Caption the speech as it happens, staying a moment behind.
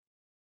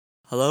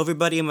Hello,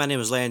 everybody. My name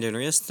is Landon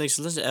Reyes. Thanks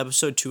for listening to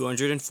episode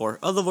 204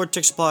 of the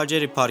Vortex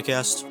Apologetic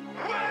podcast.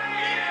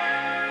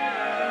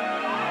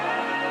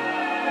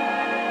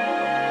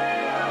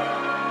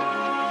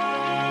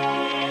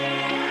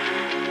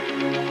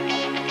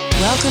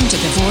 Welcome to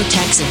the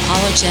Vortex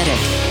Apologetic,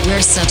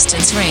 where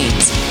substance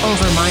reigns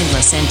over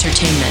mindless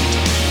entertainment.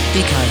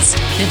 Because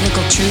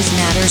biblical truth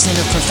matters in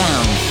a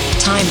profound,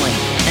 timely,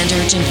 and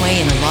urgent way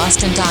in a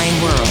lost and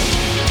dying world.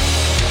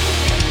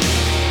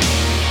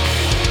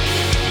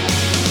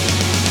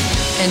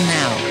 And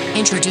now,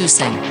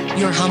 introducing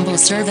your humble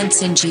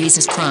servants in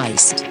Jesus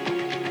Christ.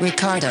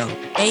 Ricardo,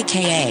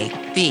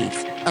 a.k.a.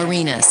 Beef,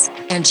 Arenas,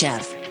 and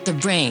Jeff, the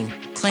Brain,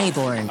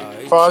 Claiborne.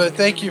 Father,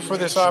 thank you for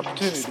this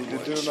opportunity to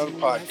do another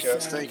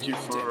podcast. Thank you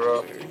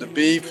for the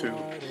Beef, who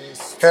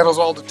handles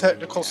all the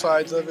technical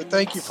sides of it.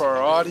 Thank you for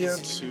our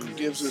audience, who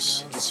gives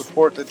us the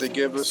support that they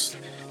give us.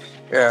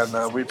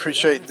 And we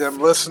appreciate them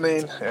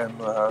listening, and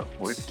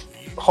we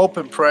hope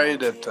and pray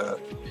that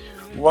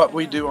what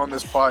we do on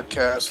this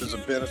podcast is a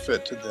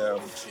benefit to them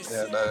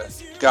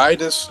and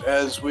guide us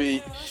as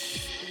we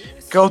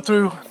go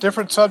through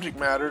different subject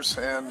matters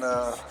and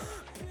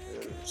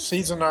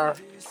season our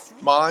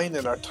mind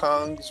and our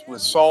tongues with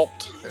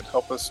salt and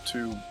help us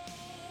to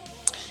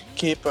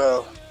keep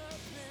a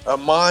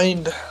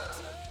mind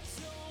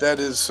that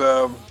is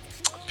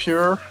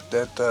pure,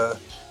 that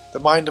the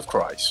mind of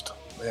Christ,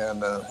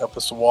 and help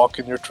us to walk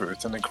in your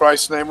truth. And in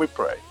Christ's name we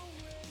pray.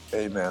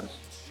 Amen.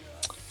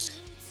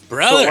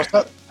 Brother. So what's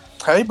up?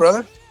 Hey,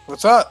 brother.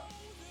 What's up?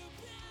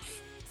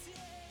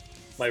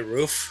 My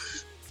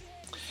roof.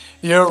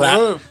 Your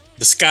roof.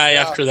 The sky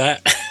after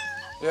that.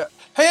 Yeah.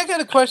 Hey, I got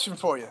a question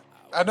for you.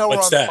 I know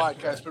What's we're on that?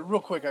 the podcast, but real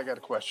quick, I got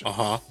a question.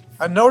 Uh-huh.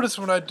 I notice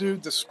when I do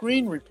the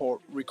screen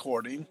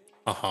recording,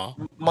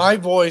 my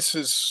voice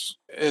is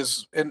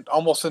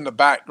almost in the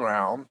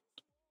background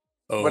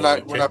when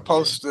I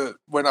post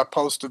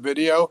the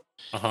video.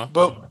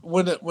 But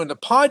when the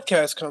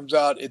podcast comes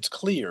out, it's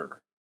clear.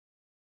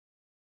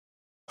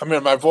 I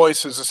mean, my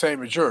voice is the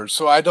same as yours,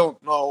 so I don't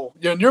know.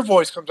 And your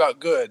voice comes out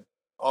good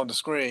on the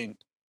screen,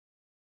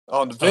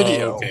 on the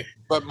video,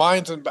 but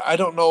mine's I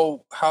don't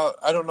know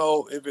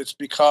if it's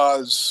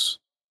because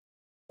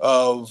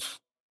of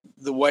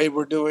the way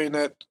we're doing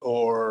it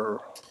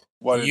or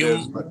what it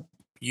is. But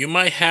you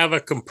might have a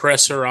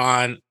compressor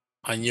on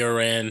your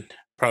end,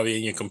 probably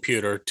in your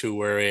computer, to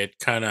where it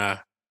kind of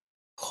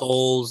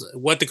holds.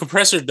 What the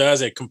compressor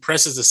does, it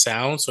compresses the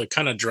sound, so it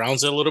kind of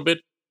drowns it a little bit.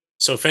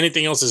 So if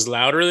anything else is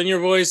louder than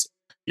your voice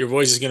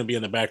is going to be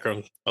in the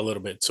background a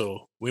little bit.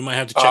 So we might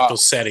have to check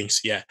those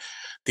settings. Yeah.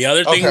 The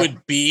other thing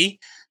would be,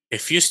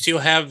 if you still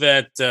have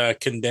that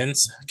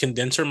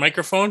condenser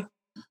microphone,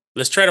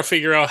 let's try to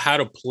figure out how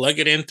to plug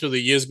it in through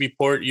the USB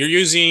port. You're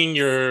using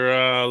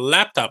your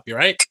laptop,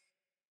 right?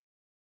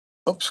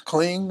 Oops,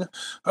 clean.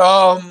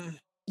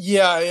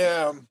 Yeah, I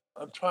am.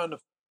 I'm trying to.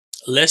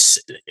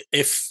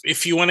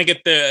 If you want to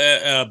get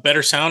the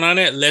better sound on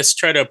it, let's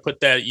try to put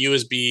that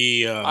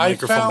USB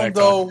microphone back on. I found,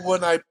 though,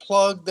 when I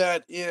plug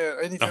that in,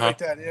 anything like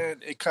that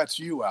in, it cuts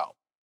you out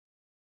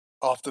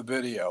off the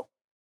video.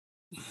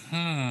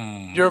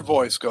 Your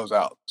voice goes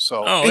out.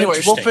 So anyway,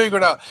 we'll figure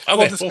it out.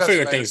 Okay, we'll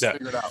figure things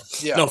out.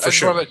 Yeah, no, for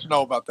sure. I just want to let you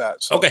know about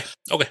that. So, okay.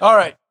 All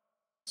right.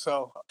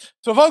 So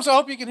folks, I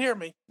hope you can hear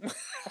me.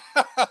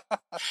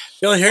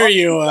 They'll hear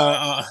you.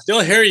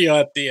 They'll hear you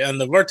on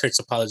the Vortex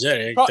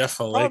Apologetic,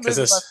 definitely. Because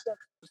if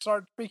I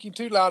start speaking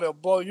too loud, it'll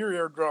blow your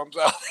eardrums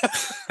out.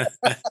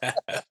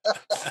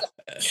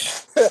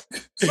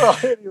 So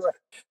anyway,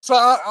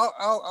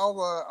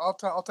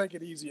 I'll take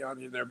it easy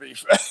on you there,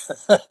 Beef.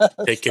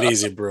 Take it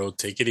easy, bro.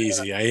 Take it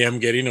easy. I am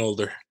getting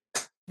older.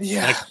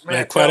 Yeah,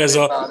 not quite as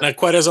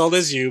old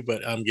as you,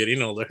 but I'm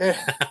getting older.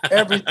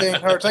 Everything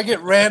hurts. I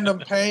get random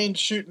pain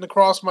shooting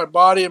across my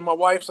body, and my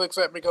wife looks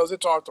at me and goes,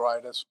 "It's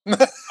arthritis."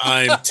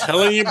 I'm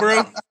telling you,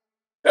 bro.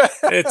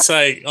 It's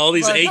like all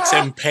these aches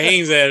and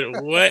pains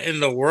that what in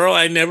the world?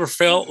 I never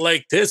felt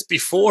like this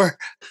before.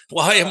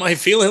 Why am I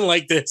feeling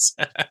like this?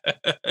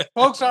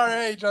 Folks our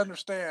age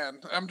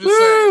understand. I'm just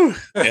saying.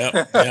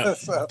 Yeah.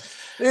 So,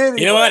 anyway.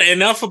 You know what?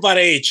 Enough about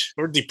age.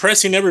 We're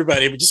depressing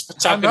everybody. We're just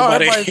talking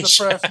about age.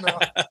 Depressed now.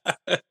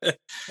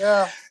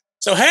 Yeah.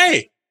 So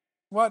hey,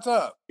 what's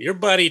up? Your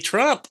buddy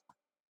Trump.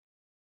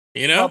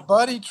 My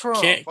buddy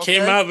Trump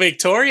came out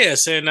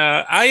victorious in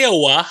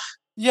Iowa.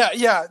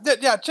 Yeah.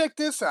 Check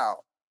this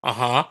out.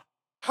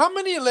 How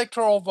many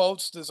electoral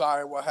votes does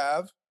Iowa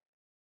have?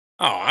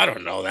 Oh, I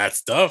don't know that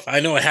stuff. I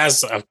know it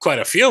has quite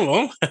a few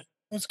of them.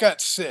 It's got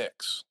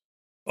 6.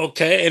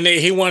 Okay, and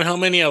he won how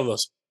many of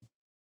those?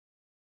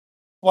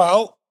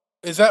 Well,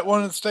 is that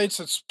one of the states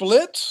that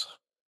splits?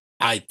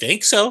 I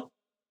think so.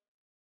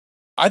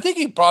 I think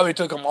he probably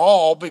took them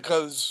all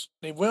because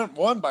he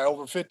won by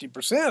over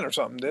 50% or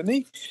something, didn't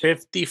he?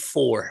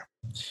 54.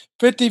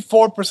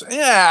 54%.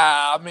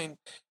 Yeah, I mean,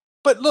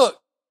 but look.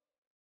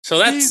 So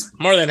that's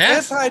more than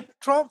half.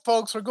 Anti-Trump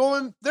folks they're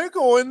going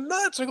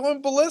nuts. They're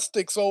going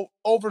ballistic. So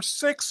over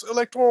 6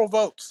 electoral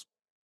votes.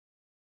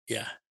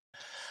 Yeah.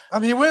 I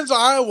mean, he wins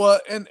Iowa,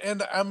 and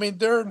I mean,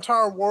 their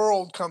entire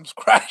world comes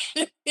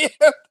crashing in.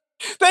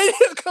 They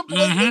just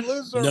completely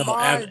lose their No,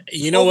 mind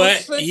you know over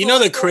what? You know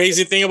the single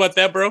crazy thing about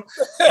that, bro,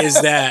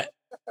 is that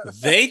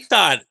they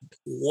thought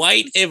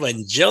white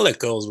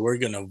evangelicals were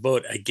going to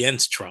vote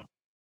against Trump.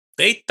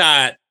 They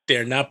thought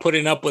they're not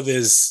putting up with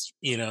his,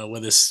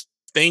 with his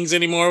things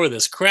anymore, with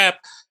his crap.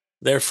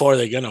 Therefore,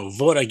 they're going to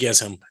vote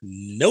against him.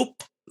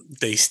 Nope.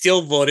 They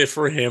still voted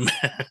for him.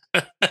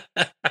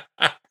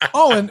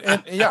 Oh, and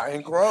yeah,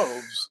 in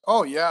groves.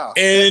 Oh, yeah.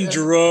 In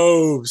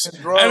droves.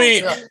 In droves, I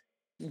mean, yeah.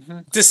 Mm-hmm.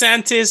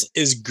 DeSantis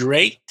is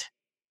great.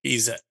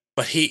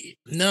 But he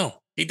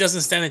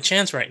doesn't stand a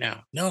chance right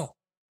now. No.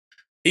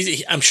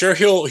 I'm sure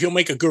he'll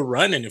make a good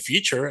run in the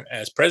future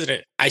as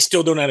president. I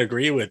still do not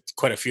agree with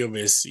quite a few of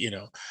his,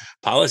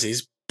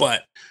 policies,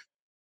 but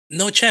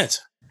no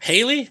chance.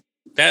 Haley,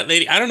 that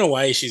lady, I don't know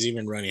why she's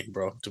even running,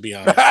 bro, to be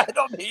honest. I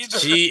don't either.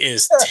 She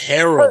is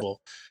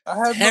terrible.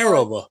 I have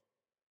terrible.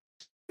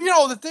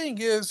 The thing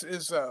is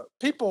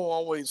people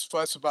always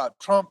fuss about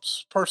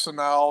Trump's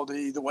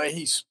personality, the way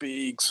he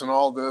speaks, and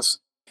all this.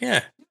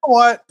 Yeah. You know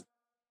what?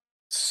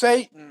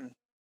 Satan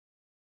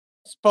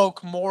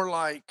spoke more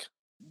like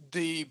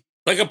a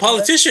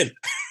politician,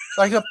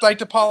 like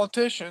the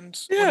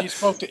politicians when he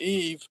spoke to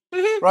Eve,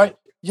 right?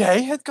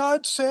 Yea, had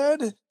God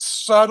said,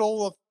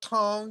 subtle of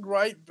tongue,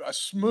 right? A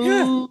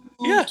smooth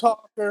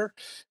talker,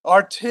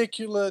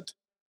 articulate,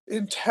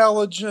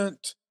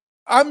 intelligent.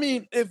 I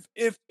mean, if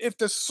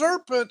the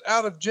serpent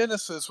out of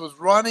Genesis was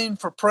running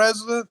for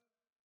president,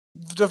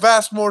 the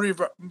vast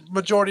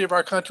majority of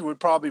our country would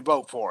probably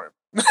vote for him.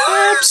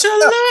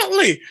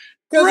 Absolutely.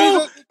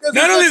 Bro,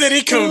 not only did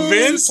he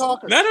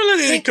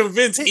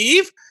convince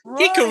Eve,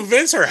 he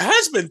convinced her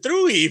husband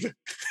through Eve.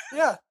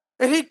 Yeah,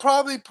 and he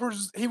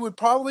would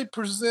probably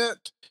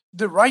present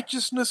the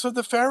righteousness of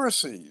the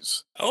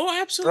Pharisees. Oh,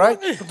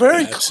 absolutely. Right?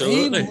 Very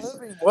clean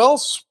living,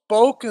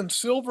 well-spoken,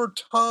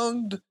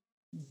 silver-tongued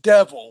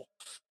devil.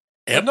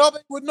 Yep.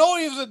 Nobody would know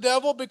he was a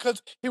devil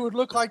because he would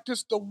look like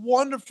just the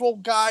wonderful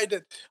guy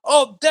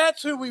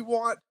that's who we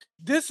want.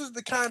 This is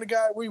the kind of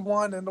guy we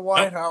want in the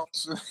White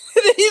House.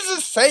 He's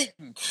a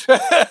Satan.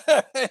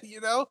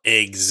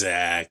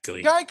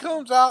 Exactly. The guy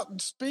comes out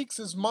and speaks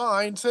his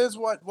mind, says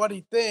what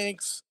he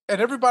thinks, and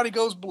everybody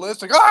goes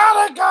ballistic.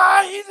 Oh, that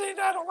guy,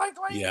 I don't like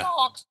the way he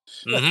talks.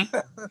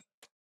 Mm-hmm.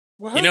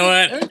 Well, you know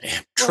what?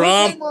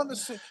 Trump.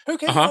 Who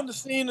came on the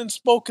scene and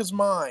spoke his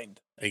mind?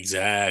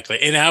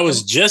 Exactly. And I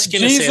was just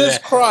going to say that. Jesus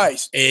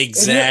Christ.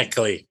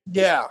 Exactly.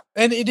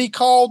 And he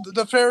called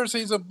the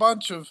Pharisees a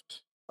bunch of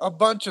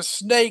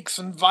snakes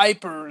and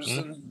vipers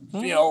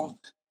and,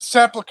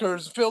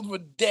 sepulchers filled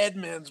with dead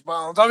men's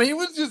bones. I mean, he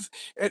was just,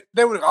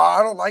 they would,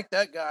 I don't like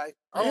that guy.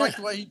 I don't like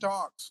the way he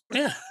talks.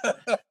 Yeah.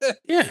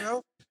 Yeah.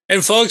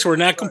 And folks, we're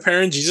not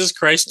comparing Jesus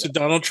Christ to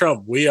Donald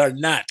Trump. We are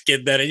not.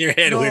 Get that in your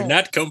head. We're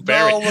not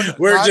comparing.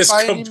 We're not just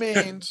by any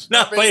means.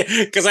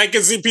 Because I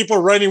can see people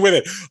running with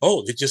it.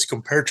 Oh, they just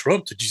compared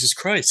Trump to Jesus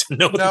Christ.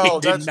 No, they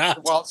did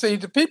not. Well, see,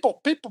 the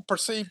people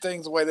perceive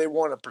things the way they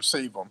want to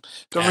perceive them.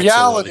 The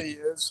reality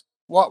is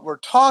what we're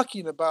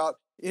talking about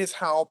is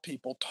how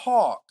people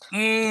talk.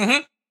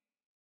 Mm-hmm.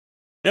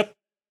 Yep.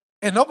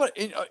 And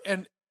nobody,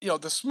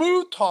 the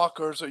smooth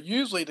talkers are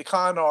usually the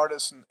con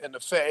artists and the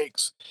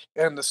fakes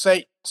and the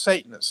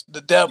Satanists, the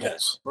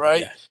devils,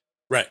 right? Yeah.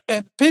 Right.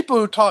 And people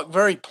who talk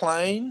very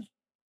plain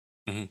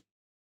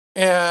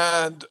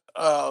and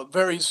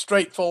very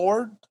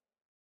straightforward,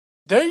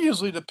 they're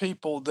usually the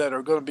people that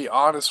are going to be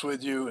honest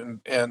with you,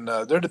 and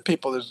they're the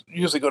people that's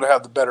usually going to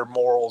have the better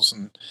morals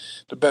and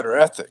the better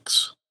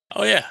ethics.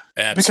 Oh, yeah.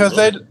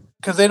 Absolutely.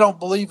 Because they don't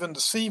believe in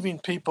deceiving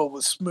people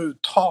with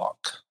smooth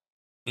talk.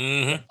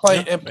 Mm-hmm.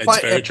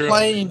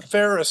 Plain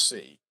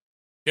Pharisee.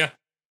 Yeah.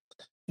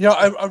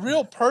 A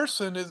real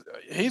person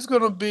he's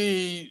going to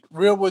be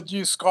real with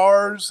you,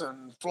 scars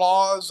and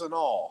flaws and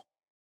all.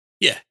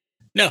 Yeah.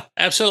 No,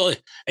 absolutely.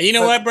 And you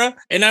know what, bro?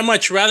 And I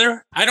much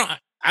rather I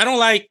don't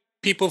like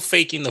people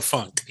faking the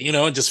funk.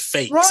 Just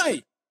fakes.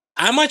 Right.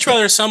 I much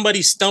rather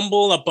somebody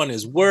stumble upon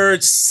his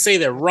words, say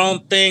the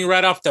wrong thing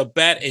right off the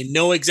bat, and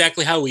know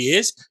exactly how he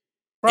is,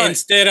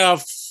 instead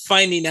of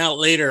finding out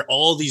later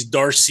all these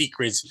dark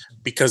secrets,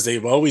 because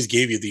they've always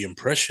gave you the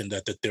impression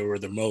that they were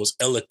the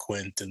most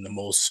eloquent and the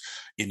most,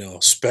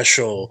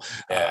 special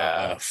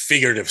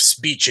figurative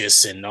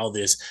speeches and all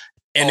this.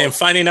 And then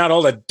finding out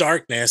all the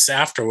darkness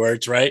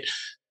afterwards, right?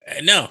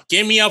 No,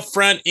 give me up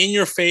front, in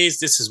your face.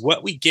 This is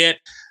what we get.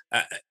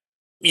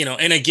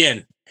 And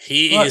again,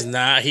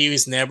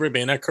 he's never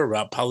been a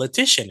corrupt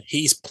politician.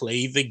 He's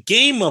played the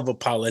game of a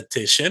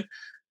politician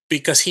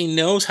because he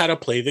knows how to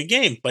play the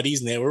game, but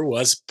he's never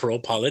was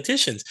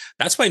pro-politicians.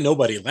 That's why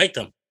nobody liked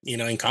him,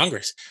 in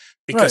Congress,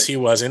 because he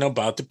wasn't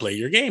about to play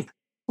your game.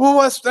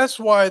 Well, that's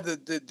why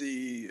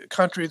the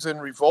country's in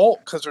revolt,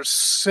 because they're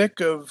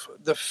sick of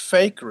the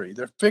fakery.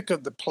 They're sick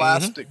of the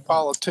plastic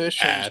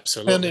politicians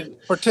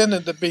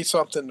pretending to be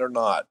something they're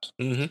not.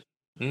 Mm-hmm.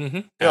 Mm-hmm.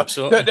 Yeah,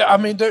 Absolutely. I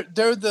mean, they're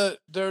the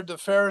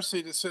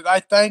Pharisee that said, "I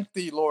thank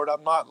thee, Lord,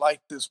 I'm not like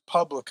this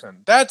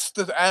publican." That's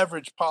the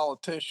average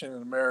politician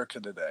in America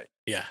today.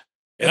 Yeah.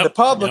 And the Yep.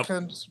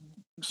 publican's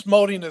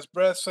smoting his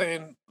breast,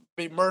 saying,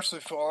 "Be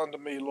merciful unto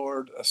me,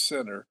 Lord, a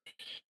sinner."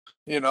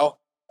 You know,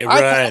 I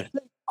th-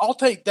 Right. I'll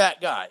take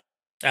that guy.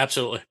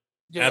 Absolutely.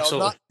 You know,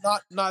 Absolutely.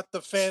 not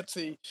the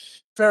fancy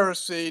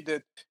Pharisee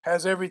that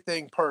has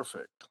everything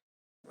perfect.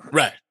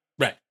 Right.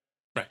 Right.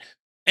 Right.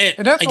 And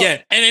And that's what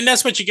again, and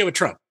that's what you get with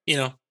Trump. He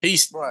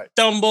right.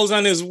 stumbles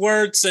on his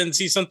words and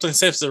he sometimes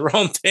says the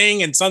wrong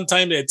thing. And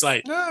sometimes it's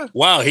like, Yeah,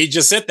 wow, he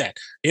just said that,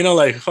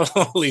 like,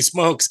 holy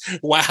smokes. but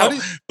Wow. he,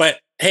 But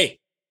hey,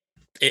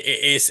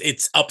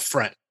 it's up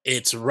front.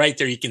 It's right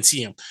there. You can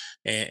see him.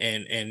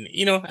 And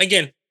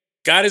again,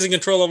 God is in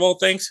control of all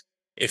things.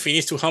 If he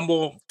needs to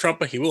humble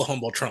Trump, he will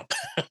humble Trump.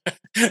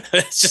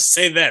 Let's just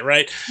say that,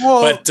 right?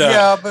 well, But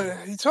yeah,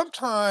 but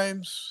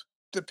sometimes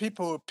the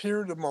people who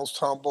appear the most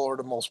humble are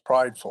the most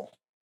prideful.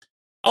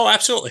 oh,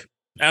 absolutely.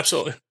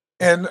 Absolutely.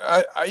 And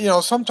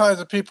sometimes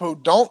the people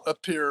who don't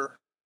appear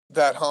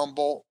that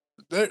humble,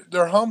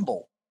 they're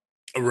humble.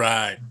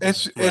 Right.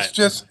 It's Right.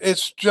 just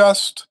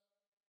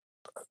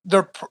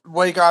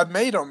way God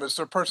made them. It's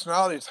their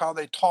personality. It's how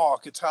they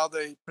talk. It's how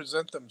they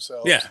present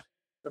themselves. Yeah.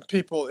 And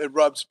it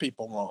rubs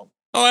people wrong.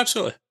 Oh,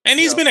 absolutely. And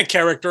You he's know, been a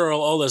character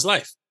all his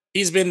life.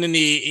 He's been in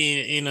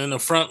the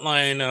front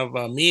line of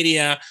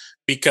media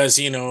because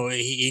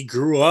he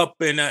grew up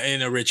in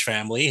a rich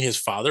family. His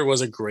father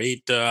was a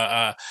great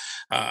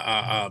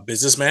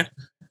businessman.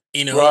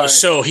 right.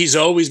 So he's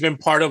always been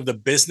part of the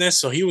business.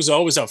 So he was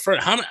always up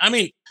front. I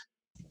mean,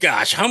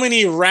 gosh, how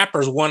many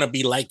rappers want to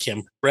be like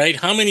him, right?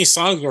 How many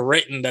songs were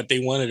written that they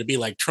wanted to be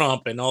like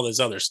Trump and all this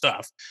other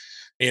stuff?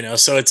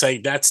 So it's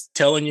like that's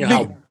telling you Be-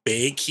 how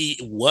big he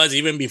was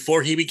even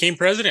before he became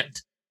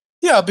president.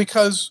 yeah,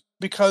 because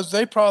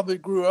they probably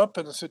grew up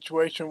in a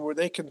situation where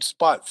they can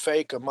spot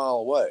fake a mile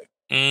away.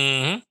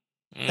 Mm-hmm.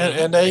 And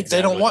Mm-hmm. they don't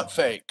Exactly. want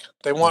fake.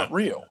 They No, want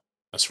real.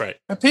 that's right.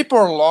 And people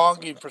are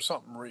longing for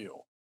something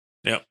real.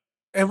 Yep.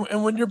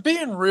 And when you're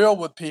being real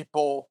with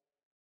people,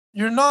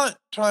 you're not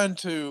trying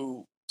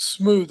to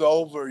smooth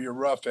over your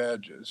rough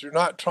edges. You're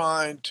not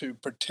trying to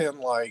pretend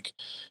like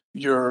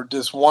you're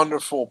this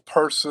wonderful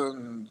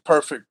person,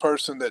 perfect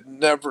person that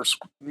never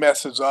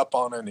messes up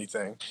on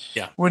anything.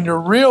 Yeah. When you're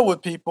real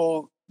with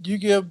people, you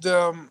give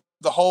them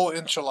the whole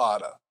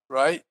enchilada,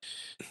 right?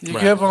 You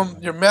Right. give them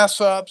your mess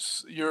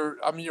ups. You're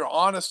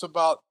honest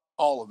about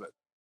all of it.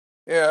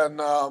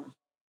 And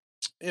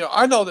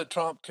I know that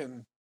Trump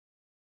can,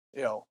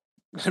 you know,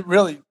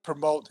 really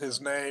promote his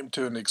name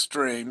to an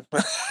extreme.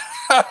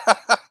 I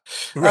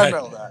Right.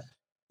 know that,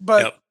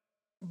 but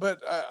Yep.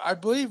 I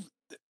believe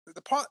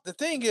the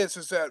thing is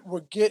that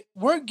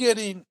we're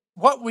getting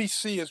what we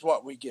see is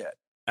what we get with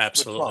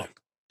Absolutely. Trump.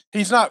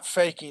 He's not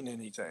faking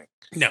anything,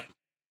 No,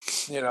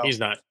 you know. he's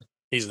not.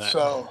 He's not.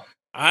 So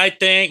I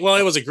think, well,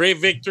 it was a great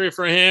victory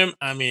for him.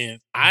 I mean,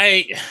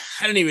 I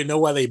don't even know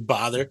why they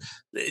bother.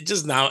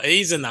 Just now,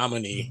 he's a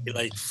nominee.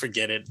 Like,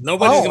 forget it.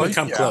 Nobody's oh gonna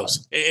come yeah,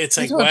 close. It's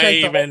he's like, going to why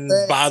take the whole even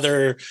thing.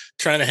 bother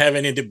trying to have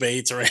any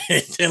debates or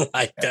anything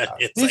like that?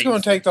 It's He's like,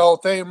 going to take the whole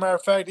thing. Matter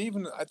of fact,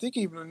 I think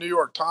even the New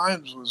York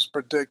Times was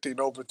predicting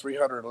over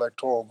 300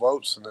 electoral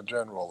votes in the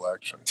general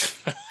election.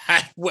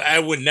 I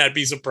would not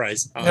be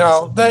surprised. You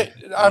know,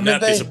 Honestly. Not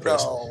be they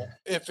surprised. know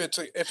if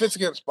it's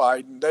against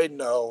Biden, they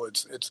know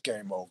it's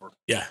game over.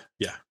 Yeah,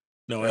 yeah.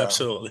 No, Yeah,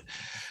 absolutely.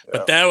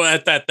 But yeah. I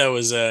thought that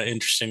was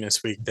interesting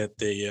this week that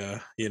they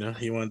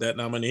he won that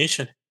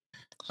nomination.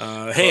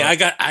 Hey,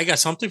 Right. I got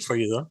something for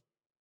you though.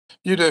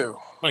 You do.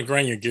 I want to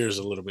grind your gears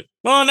a little bit.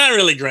 Well, not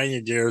really grind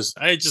your gears.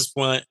 I just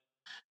want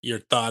your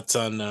thoughts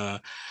on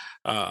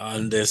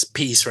this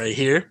piece right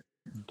here.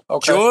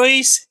 Okay.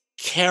 Joyce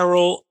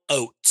Carol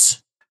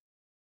Oates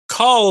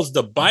calls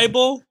the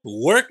Bible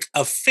work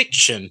of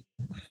fiction,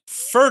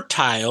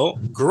 fertile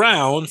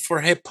ground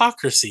for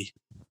hypocrisy,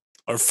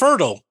 or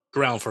fertile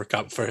ground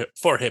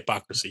for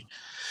hypocrisy.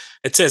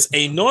 It says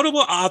a notable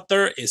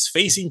author is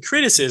facing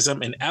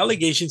criticism and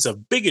allegations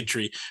of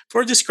bigotry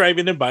for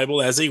describing the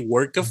Bible as a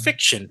work of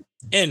fiction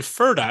and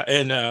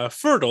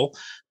fertile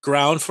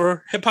ground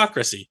for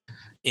hypocrisy.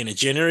 In a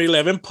January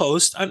 11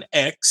 post on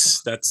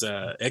X, that's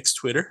X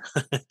Twitter,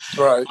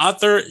 Right.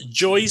 author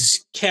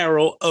Joyce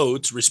Carol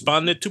Oates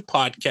responded to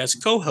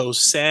podcast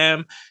co-host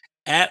Sam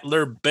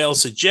Adler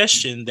Bell's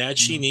suggestion that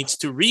she needs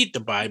to read the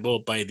Bible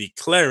by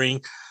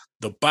declaring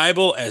the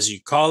Bible, as you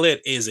call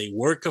it, is a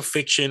work of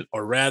fiction,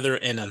 or rather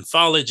an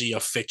anthology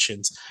of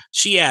fictions.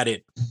 She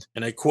added,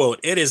 and I quote,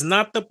 "It is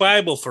not the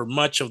Bible for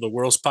much of the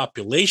world's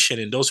population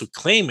and those who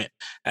claim it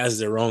as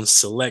their own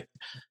select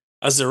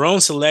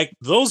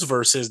those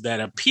verses that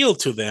appeal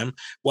to them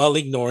while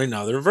ignoring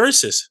other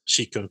verses,"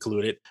 she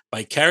concluded,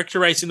 by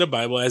characterizing the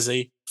Bible as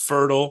a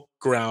fertile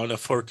ground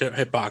for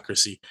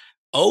hypocrisy.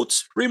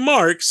 Oates'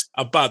 remarks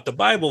about the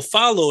Bible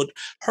followed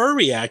her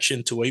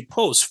reaction to a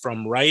post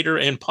from writer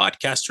and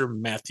podcaster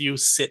Matthew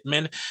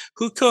Sitman,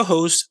 who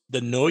co-hosts the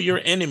Know Your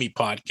Enemy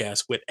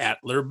podcast with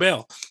Adler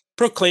Bell,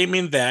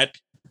 proclaiming that,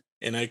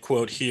 and I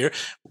quote here,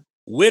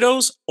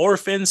 Widows,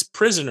 orphans,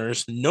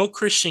 prisoners, no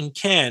Christian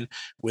can,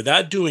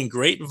 without doing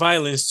great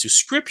violence to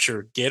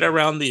Scripture, get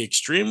around the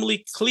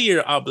extremely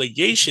clear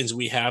obligations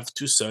we have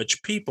to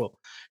such people.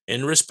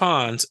 In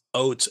response,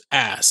 Oates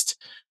asked,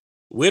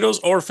 widows,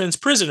 orphans,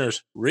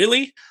 prisoners,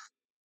 really?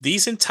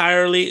 These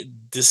entirely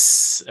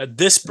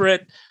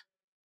disparate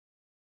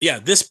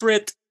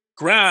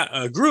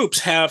groups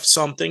have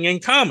something in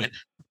common.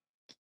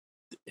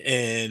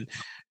 And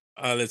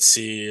let's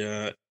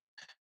see.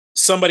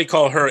 Somebody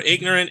called her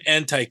ignorant,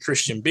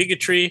 anti-Christian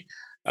bigotry.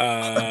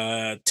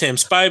 Tim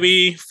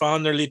Spivey,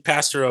 founder, lead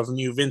pastor of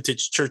New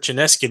Vintage Church in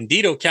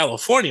Escondido,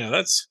 California.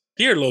 That's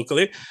here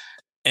locally.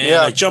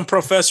 And a Jump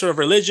professor of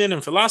religion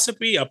and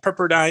philosophy at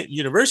Pepperdine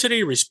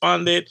University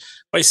responded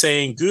by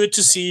saying, good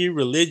to see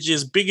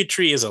religious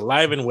bigotry is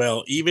alive and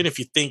well. Even if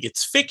you think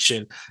it's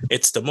fiction,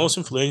 it's the most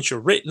influential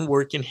written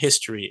work in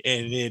history,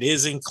 and it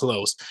isn't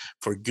close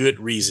for good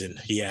reason,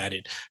 he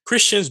added.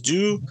 Christians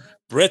do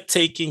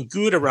breathtaking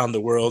good around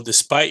the world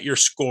despite your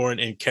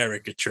scorn and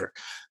caricature.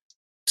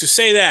 To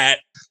say that,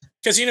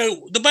 because,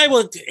 the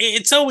Bible,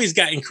 it's always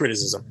gotten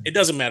criticism. It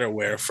doesn't matter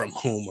where, from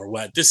whom, or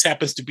what. This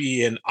happens to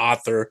be an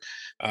author.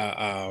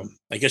 I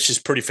guess she's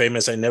pretty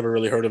famous. I never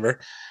really heard of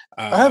her.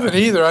 I haven't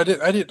either. I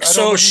didn't.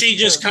 So she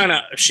just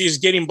she's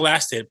getting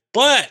blasted.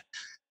 But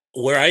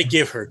where I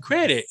give her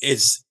credit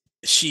is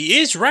she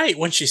is right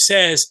when she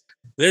says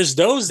there's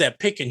those that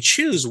pick and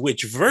choose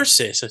which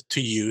verses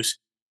to use,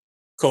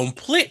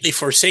 completely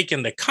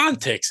forsaking the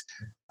context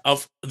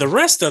of the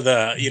rest of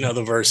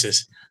the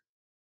verses.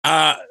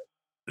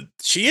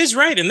 She is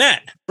right in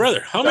that,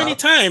 brother. How many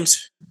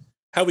times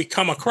have we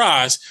come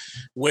across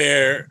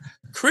where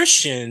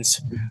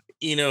Christians,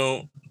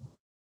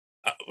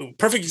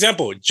 perfect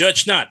example,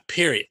 judge not,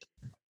 period.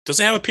 Does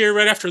it have a period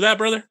right after that,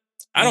 brother?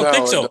 I don't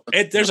think so.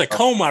 There's a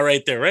comma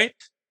right there, right?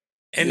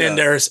 And then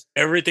there's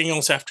everything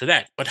else after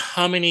that. But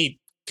how many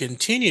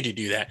continue to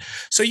do that?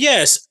 So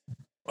yes,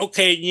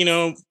 okay,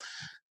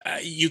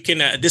 you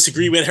can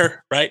disagree with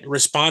her, right?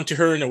 Respond to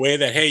her in a way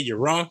that, hey, you're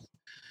wrong.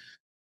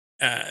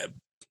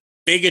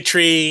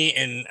 Bigotry,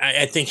 and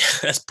I think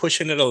that's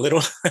pushing it a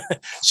little.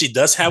 She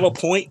does have a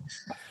point.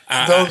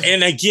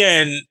 And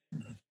again,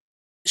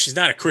 she's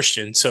not a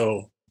Christian,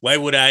 so why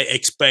would I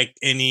expect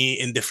any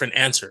indifferent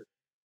answer?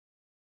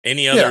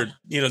 Any other,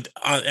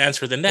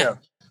 answer than that?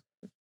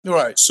 Yeah.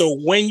 Right. So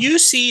when you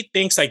see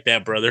things like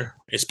that, brother,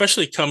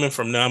 especially coming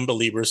from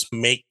non-believers,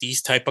 make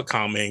these type of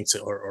comments,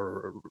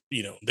 or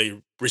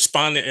they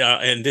respond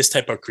in this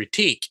type of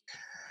critique,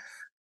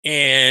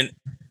 and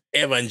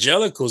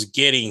evangelicals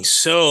getting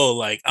so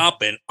like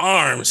up in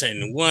arms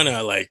and want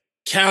to like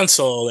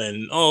cancel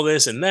and all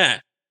this and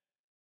that.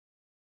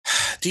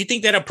 Do you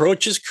think that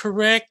approach is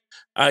correct?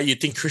 You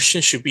think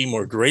Christians should be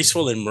more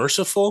graceful and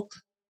merciful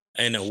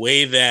in a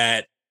way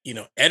that,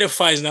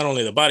 edifies not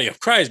only the body of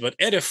Christ, but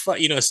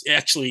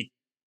actually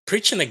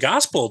preaching the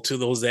gospel to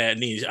those that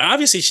need?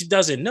 Obviously, she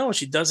doesn't know.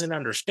 She doesn't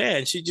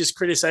understand. She's just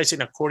criticizing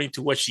according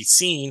to what she's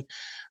seen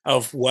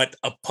of what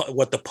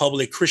the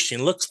public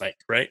Christian looks like,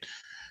 right?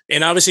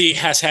 And obviously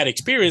has had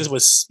experience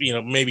with,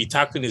 maybe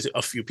talking to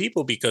a few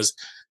people, because,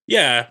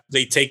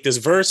 they take this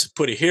verse,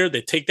 put it here.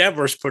 They take that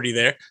verse, put it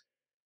there.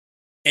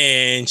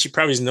 And she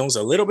probably knows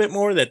a little bit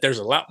more, that there's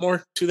a lot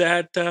more to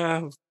that,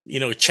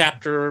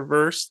 chapter or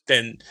verse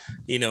than,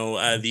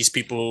 these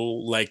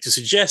people like to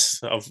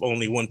suggest of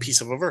only one piece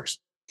of a verse.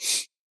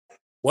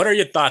 What are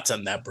your thoughts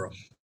on that, bro?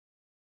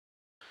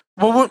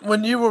 Well,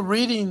 when you were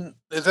reading,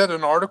 is that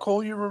an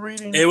article you were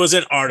reading? It was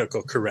an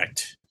article,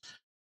 correct.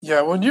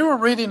 Yeah, when you were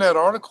reading that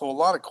article, a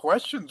lot of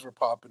questions were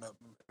popping up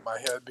in my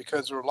head,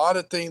 because there are a lot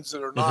of things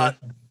that are not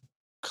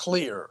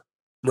clear.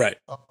 Right.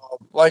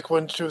 Like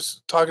when she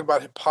was talking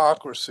about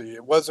hypocrisy,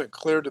 it wasn't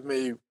clear to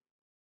me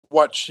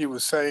what she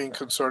was saying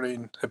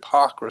concerning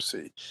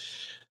hypocrisy.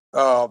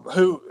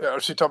 Who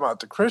is she talking about?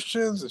 The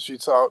Christians? Is she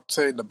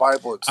saying the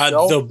Bible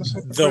itself?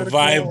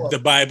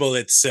 The Bible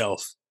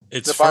itself.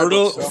 It's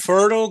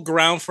fertile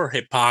ground for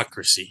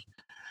hypocrisy,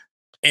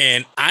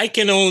 and I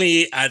can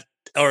only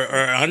or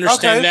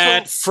understand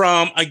that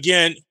from,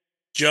 again,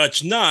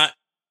 judge not.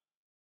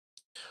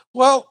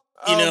 Well,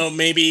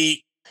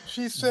 maybe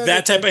she said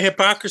that type of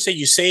hypocrisy.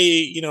 You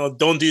say,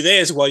 don't do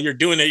this while you're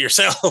doing it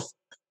yourself.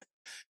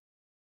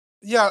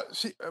 Yeah.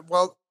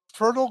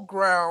 Fertile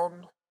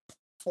ground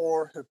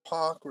for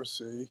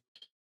hypocrisy.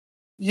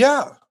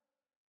 Yeah.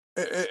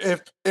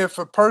 If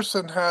a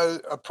person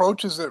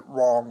approaches it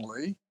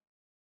wrongly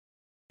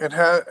and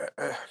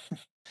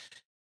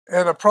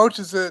and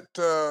approaches it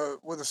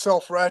with a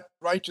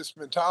self-righteous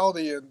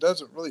mentality and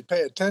doesn't really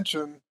pay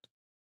attention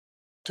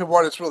to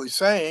what it's really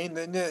saying,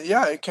 then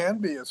it can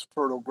be as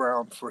fertile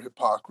ground for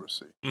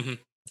hypocrisy. Mm-hmm.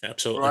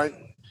 Absolutely. Right.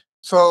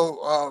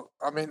 So,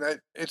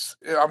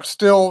 I'm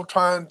still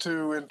trying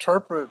to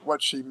interpret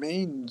what she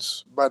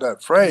means by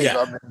that phrase.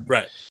 Yeah,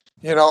 right.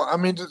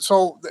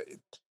 So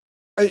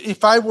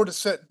if I were to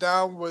sit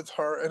down with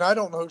her, and I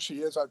don't know who she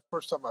is,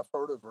 first time I've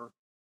heard of her.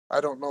 I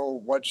don't know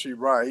what she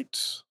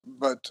writes,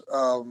 but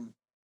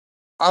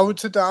I would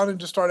sit down and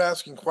just start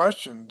asking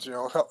questions.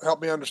 Help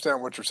me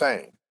understand what you're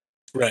saying.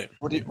 Right.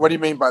 What do you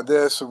mean by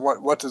this, and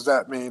what does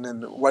that mean,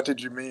 and what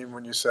did you mean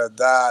when you said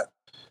that?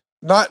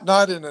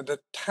 Not in an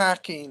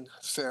attacking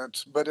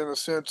sense, but in a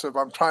sense of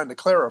I'm trying to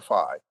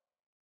clarify.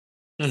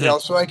 Hmm.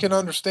 So I can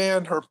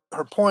understand her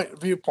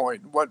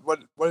viewpoint.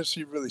 What is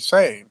she really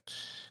saying?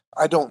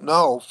 I don't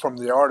know from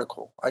the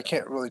article. I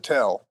can't really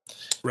tell.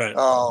 Right.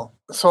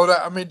 So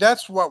that I mean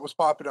that's what was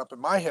popping up in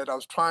my head. I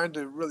was trying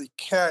to really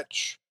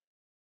catch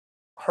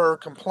her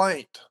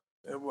complaint.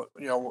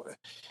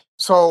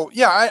 So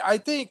yeah, I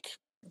think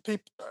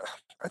people,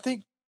 I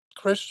think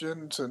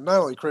Christians, and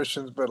not only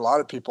Christians, but a lot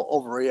of people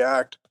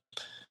overreact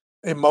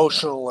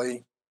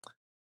emotionally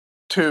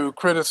to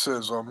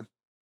criticism.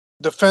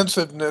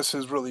 Defensiveness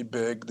is really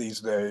big these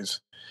days.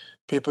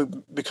 People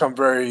become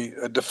very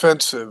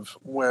defensive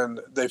when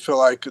they feel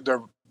like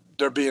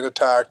they're being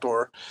attacked,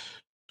 or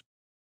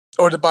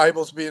the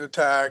Bible's being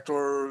attacked,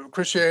 or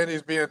Christianity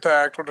is being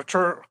attacked, or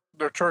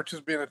their church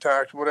is being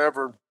attacked,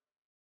 whatever.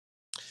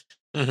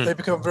 Hmm. They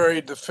become very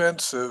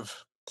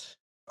defensive,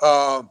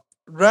 uh,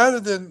 rather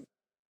than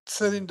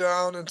sitting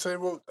down and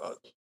saying, "Well,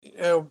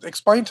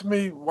 explain to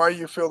me why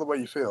you feel the way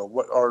you feel,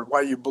 or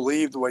why you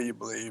believe the way you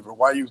believe, or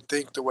why you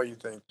think the way you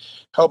think.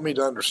 Help me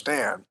to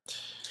understand."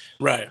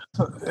 Right.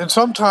 And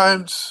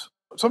sometimes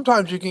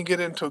you can get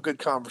into a good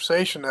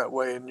conversation that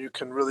way, and you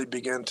can really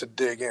begin to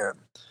dig in.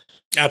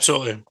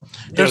 Absolutely. Here,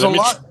 There's a let me.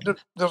 lot.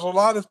 There's a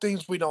lot of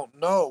things we don't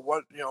know.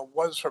 What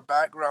is her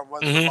background?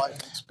 What's her Mhm. life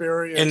And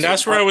experience? And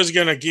that's where I was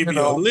going to give you you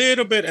a know,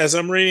 little bit as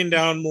I'm reading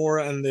down more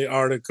on the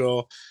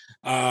article,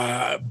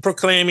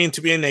 proclaiming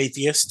to be an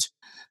atheist.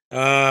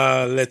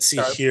 Let's see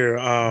okay. here.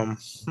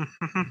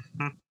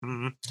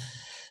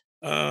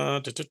 Da,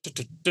 da, da,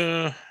 da,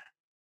 da.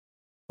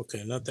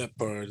 Okay, not that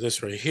part.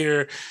 This right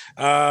here.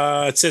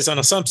 It says on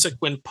a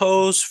subsequent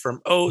post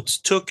from Oates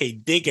took a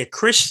dig at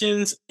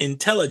Christians'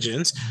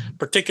 intelligence,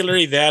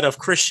 particularly that of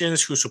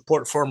Christians who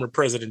support former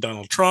President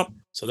Donald Trump.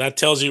 So that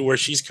tells you where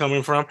she's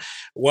coming from.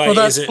 Why Well, is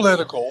that's it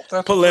political.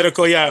 That's political?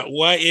 political. Yeah.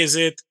 Why is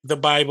it the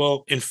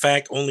Bible? In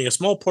fact, only a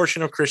small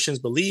portion of Christians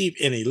believe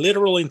in a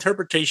literal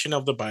interpretation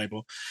of the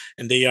Bible,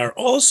 and they are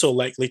also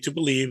likely to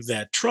believe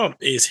that Trump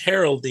is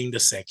heralding the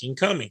second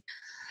coming.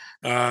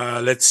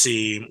 Let's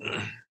see.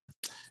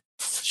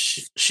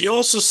 She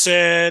also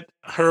said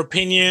her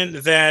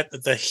opinion that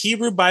the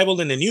Hebrew Bible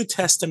and the New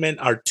Testament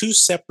are two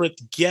separate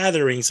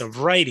gatherings of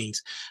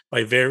writings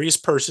by various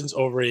persons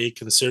over a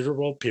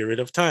considerable period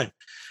of time,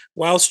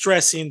 while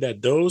stressing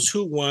that those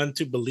who want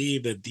to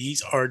believe that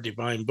these are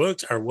divine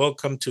books are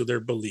welcome to their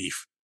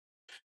belief.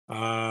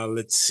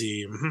 Let's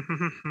see.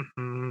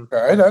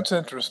 Okay, that's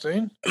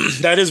interesting.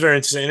 That is very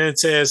interesting. And it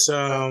says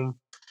Yeah.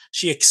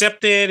 she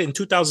accepted in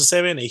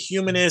 2007 a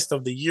Humanist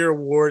of the Year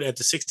award at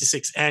the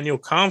 66th annual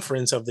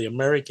conference of the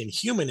American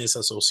Humanist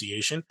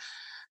Association.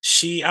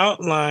 She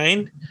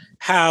outlined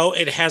how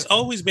it has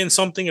always been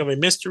something of a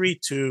mystery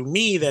to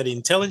me that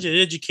intelligent,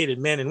 educated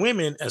men and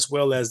women, as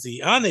well as the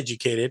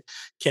uneducated,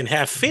 can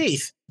have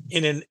faith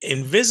in an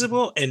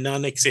invisible and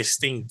non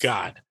existing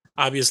God.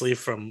 Obviously,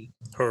 from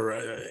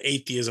her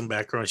atheism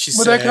background, she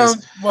Well, says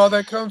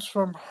that comes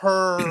from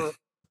her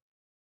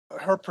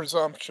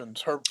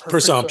presumptions, her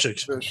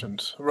presumptions.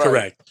 presuppositions. Right.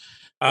 Correct.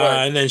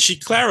 Right. And then she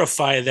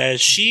clarified that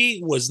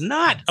she was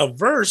not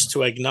averse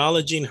to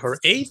acknowledging her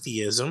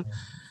atheism.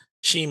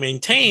 She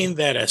maintained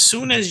that as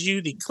soon as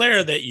you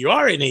declare that you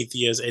are an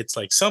atheist, it's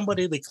like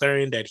somebody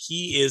declaring that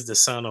he is the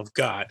son of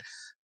God.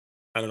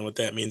 I don't know what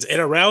that means. It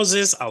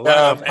arouses a lot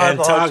Yeah, of I have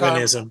a hard time.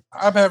 antagonism.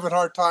 I'm having a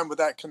hard time with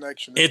that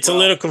connection as It's a well.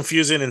 little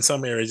confusing in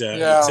some areas. It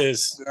Yeah.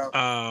 says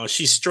Yeah.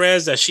 she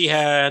stressed that she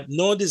had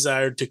no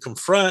desire to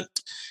confront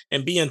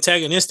and be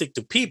antagonistic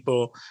to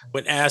people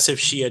when asked if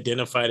she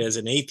identified as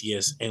an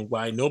atheist and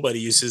why nobody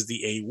uses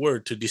the A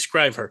word to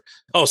describe her.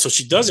 Oh, so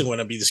she doesn't want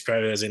to be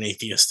described as an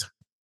atheist.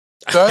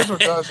 Does or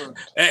doesn't?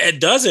 It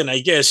doesn't, I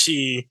guess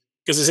she,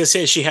 because as I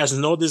said, she has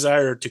no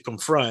desire to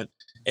confront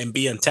and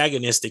be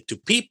antagonistic to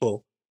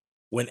people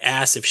when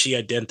asked if she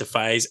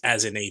identifies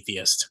as an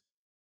atheist.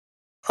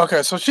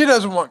 Okay, so she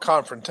doesn't want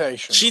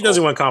confrontation. She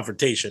doesn't want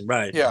confrontation,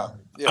 right? Yeah.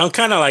 Yeah. I'm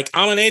kind of like,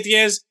 I'm an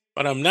atheist,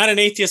 but I'm not an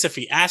atheist if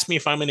he asks me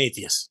if I'm an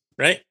atheist,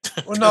 right?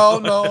 Well,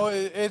 no.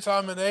 It's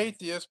I'm an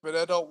atheist, but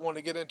I don't want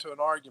to get into an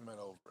argument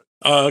over it.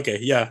 Oh, okay.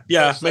 Yeah.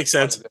 Yeah. Makes That's what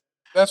sense. it is.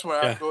 That's where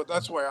I'm Yeah. going.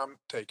 That's where I'm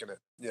taking it.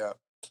 Yeah.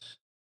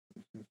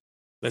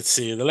 Let's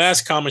see. The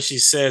last comment she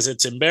says,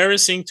 it's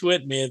embarrassing to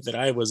admit that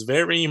I was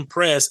very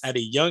impressed at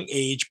a young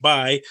age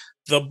by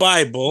the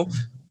Bible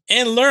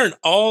and learned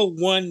all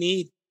one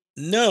need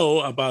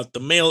know about the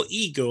male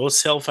ego,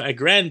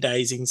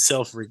 self-aggrandizing,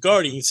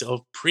 self-regarding,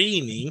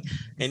 self-preening,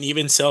 and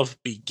even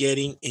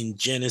self-begetting in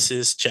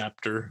Genesis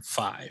chapter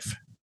 5.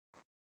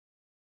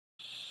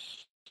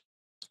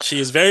 She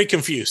is very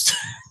confused.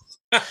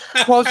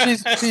 Well,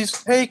 she's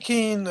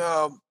taking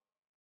the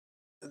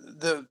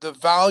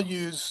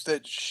values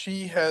that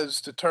she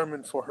has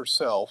determined for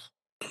herself,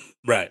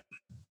 Right.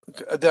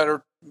 that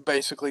are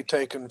basically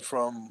taken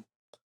from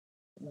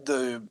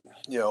the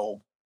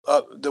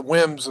the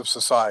whims of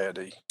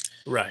society,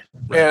 Right.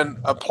 and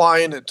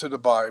applying it to the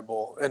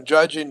Bible and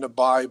judging the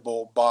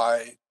Bible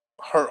by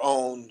her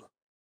own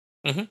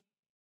Mhm.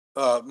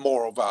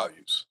 moral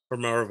values. Or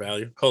moral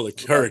value. Her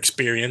Right.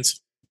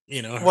 experience,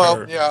 Well,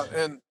 her. yeah,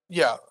 and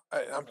yeah,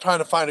 I'm trying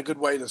to find a good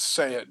way to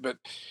say it, but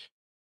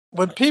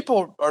when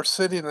people are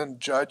sitting in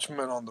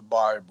judgment on the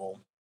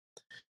Bible,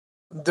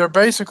 they're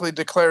basically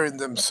declaring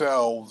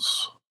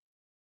themselves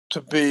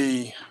to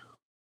be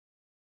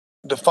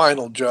the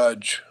final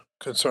judge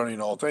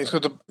concerning all things.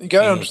 Because you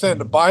got to Mhm. understand,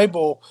 the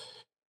Bible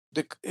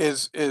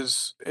is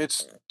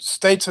it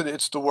states that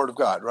it's the Word of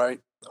God,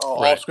 right?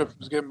 All Right. Scripture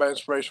is given by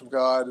inspiration of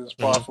God and is Mhm.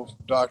 powerful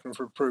for doctrine,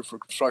 for proof, for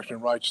construction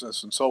in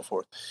righteousness, and so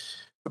forth.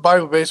 The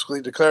Bible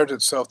basically declares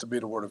itself to be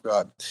the Word of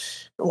God.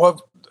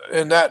 Well,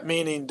 in that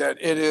meaning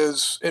that it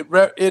is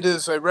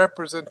a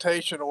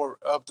representation or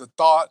of the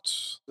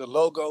thoughts, the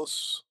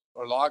logos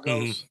or Mhm.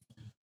 logos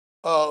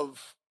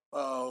of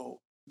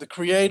the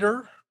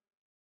Creator,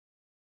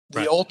 the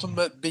Right.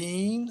 ultimate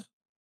being,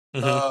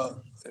 Mhm. uh,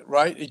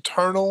 right,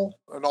 eternal,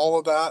 and all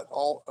of that,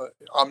 all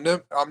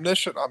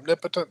omniscient,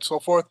 omnipotent, so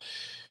forth.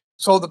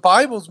 So the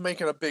Bible's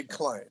making a big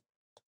claim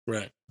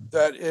Right.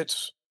 that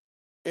it's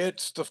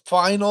the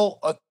final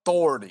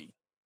authority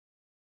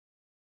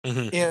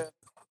Mhm. in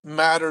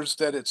matters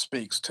that it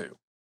speaks to.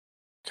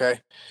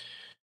 Okay,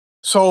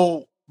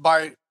 so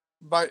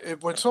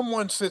when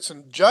someone sits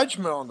in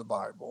judgment on the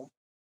Bible,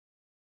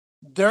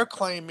 they're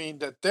claiming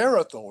that their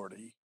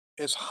authority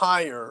is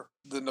higher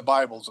than the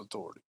Bible's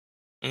authority,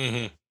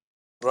 Mhm.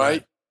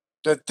 Right. right?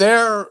 That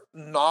their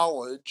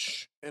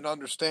knowledge and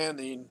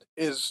understanding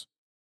is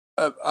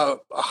a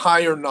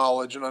higher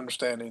knowledge and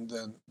understanding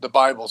than the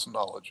Bible's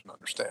knowledge and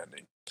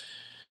understanding.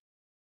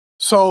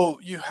 So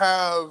you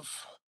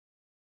have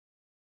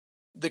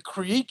the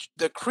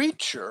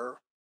creature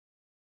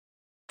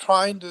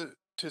trying to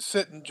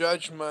sit in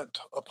judgment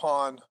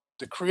upon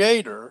the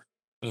creator,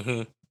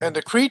 Mhm. and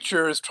the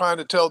creature is trying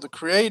to tell the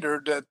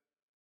creator that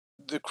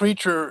the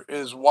creature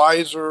is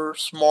wiser,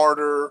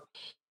 smarter,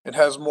 and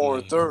has more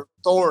Mhm.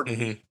 authority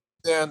Mhm.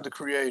 than the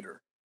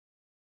creator.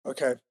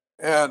 Okay,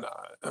 and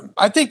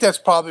I think that's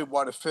probably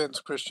what offends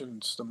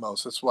Christians the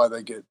most. That's why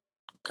they get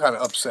kind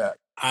of upset.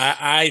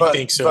 I But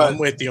think so. I'm but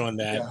with you on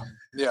that. yeah,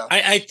 yeah.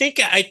 I think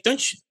I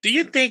don't. Do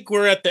you think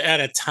we're at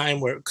a time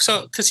where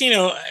because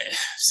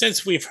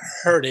since we've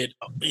heard it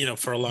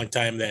for a long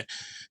time that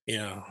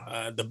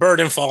the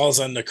burden falls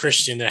on the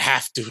Christian that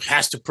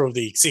has to prove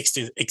the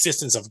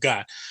existence of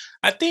God.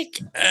 I think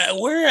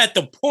we're at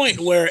the point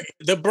where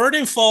the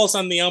burden falls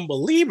on the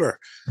unbeliever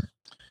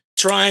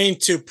trying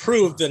to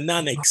prove the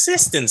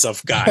non-existence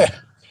of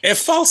God. It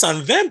falls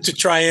on them to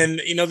try and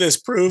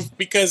disprove,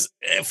 because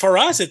for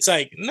us it's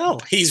like, no,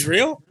 he's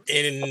real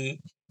and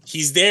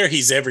he's there,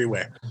 he's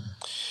everywhere.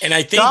 And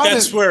I think God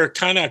that's is where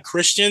kind of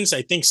Christians,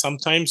 I think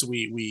sometimes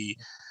we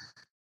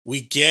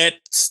get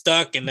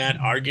stuck in that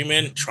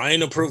argument trying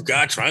to prove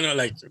God, trying to,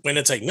 like, when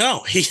it's like,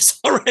 no, he's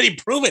already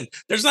proven.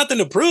 There's nothing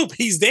to prove.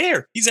 He's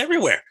there. He's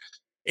everywhere.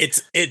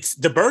 It's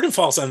the burden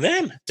falls on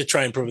them to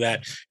try and prove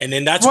that. And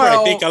then that's where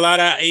I think a well. lot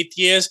of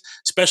atheists,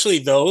 especially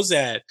those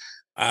that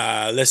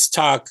let's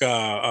talk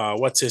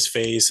what's his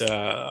face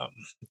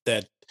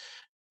that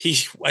he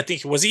I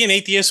think was he an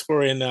atheist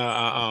or in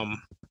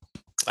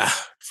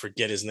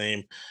forget his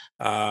name.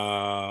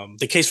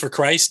 The Case for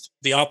Christ,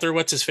 the author,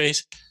 what's his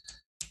face?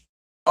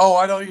 Oh,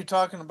 I know what you're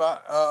talking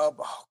about. Oh,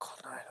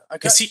 God, I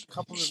got Because a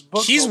couple of his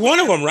books he's over one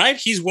of here. them, right?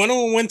 He's one of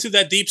them. Went to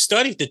that deep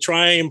study to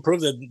try and prove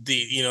that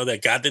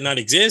that God did not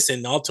exist,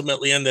 and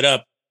ultimately ended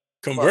up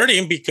Right.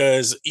 converting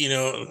because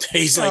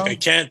he's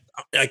like, Yeah.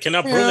 I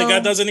cannot prove that God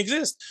Him, doesn't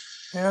exist.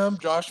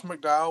 Josh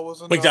McDowell was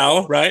another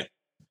McDowell, one. right?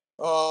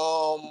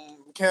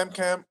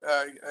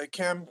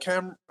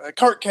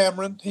 Kurt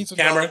Cameron, he's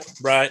another Cameron, one.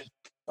 right?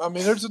 I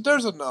mean,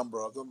 there's a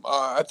number of them.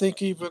 I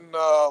think even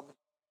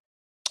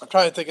I'm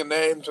trying to think of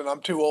names, and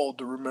I'm too old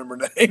to remember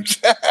names.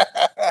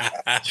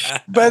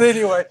 But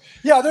anyway,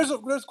 yeah, there's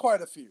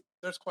quite a few.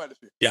 There's quite a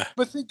few. Yeah,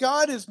 But see,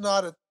 God is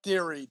not a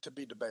theory to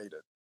be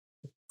debated.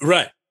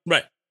 right,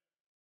 right,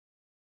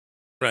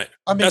 right.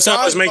 I mean, That's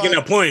how I was God making by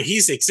a point.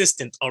 He's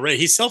existent already.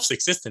 He's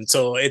self-existent.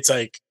 So it's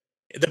like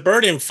the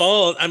burden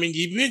fall. I mean,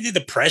 you really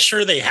the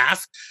pressure they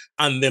have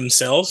on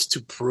themselves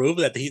to prove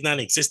that he's not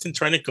existent,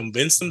 trying to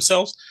convince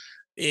themselves.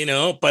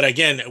 But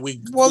again,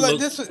 we well, look.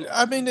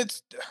 I mean,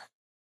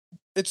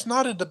 it's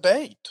not a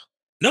debate.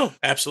 No,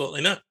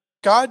 absolutely not.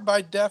 God,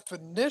 by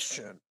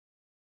definition,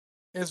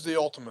 is the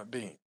ultimate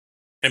being.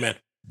 Amen.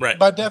 Right.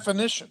 By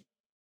definition,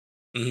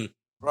 Hmm.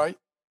 right?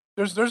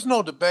 There's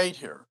no debate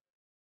here.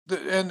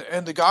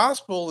 And the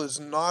gospel is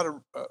not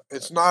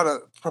it's not a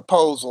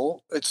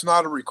proposal. It's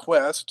not a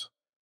request.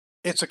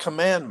 It's a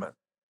commandment.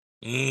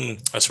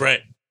 That's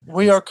right.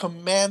 We are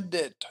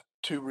commanded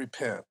to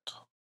repent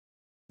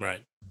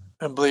Right.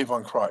 and believe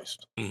on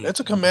Christ. Hmm.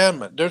 It's a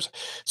commandment.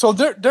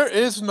 There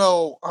is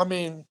no, I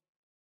mean,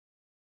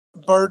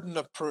 burden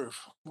of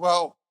proof.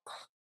 Well,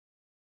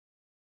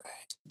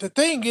 the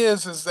thing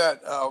is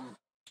that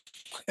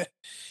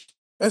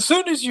as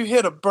soon as you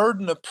hit a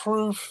burden of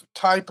proof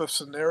type of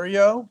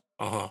scenario,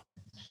 Uh huh.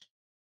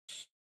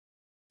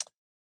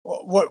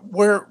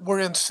 we're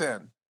in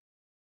sin.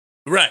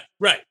 Right.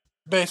 Right.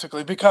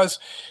 basically, because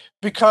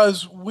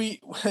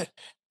we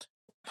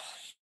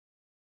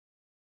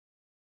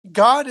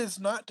God is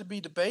not to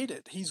be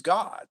debated. He's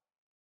God.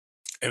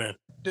 Amen.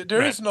 There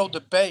Right. is no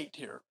debate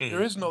here. There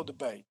Mhm. is no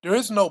debate. There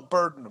is no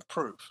burden of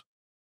proof.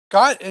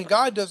 God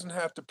doesn't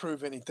have to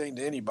prove anything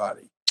to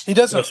anybody. He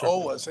doesn't That's right.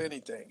 owe us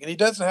anything, and he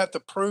doesn't have to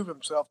prove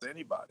himself to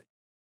anybody.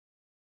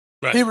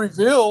 Right. He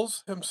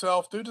reveals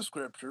himself through the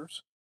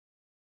scriptures,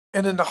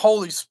 and then the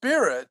Holy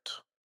Spirit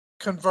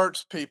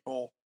converts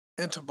people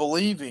into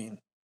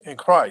believing in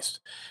Christ.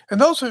 And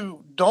those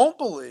who don't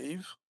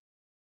believe,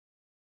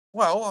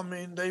 well, I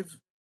mean,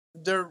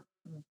 they're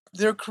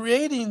they're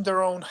creating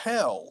their own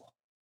hell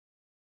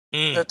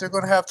Mm. that they're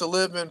going to have to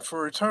live in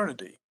for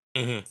eternity.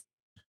 Mhm.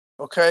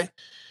 Okay?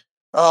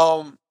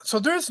 So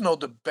there's no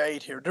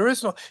debate here. There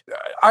is no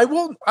I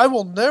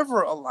will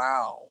never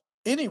allow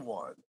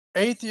anyone,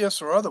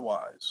 atheist or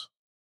otherwise,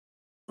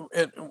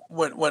 and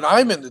when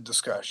I'm in the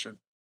discussion,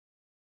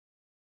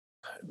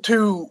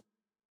 to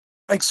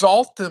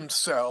exalt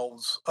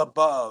themselves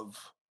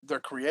above their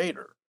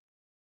creator.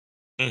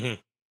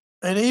 Mhm.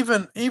 And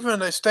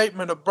even a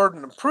statement of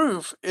burden of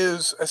proof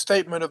is a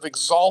statement of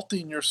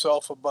exalting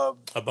yourself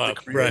above the Above.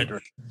 Right.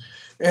 creator.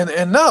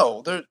 And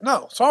no,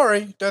 no,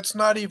 sorry, that's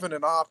not even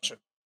an option.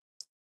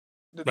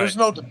 Right. There's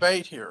no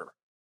debate here,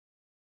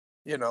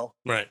 you know.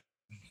 Right.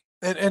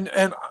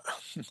 And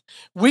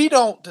we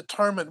don't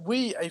determine,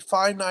 we, a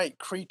finite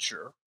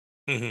creature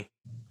Mhm.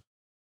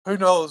 who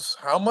knows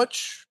how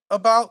much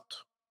about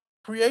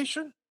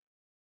creation?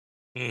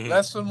 Mhm.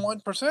 Less than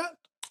 1%,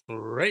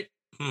 Right.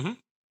 Mhm.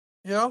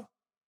 you know?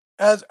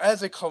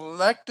 As a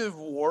collective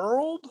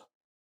world,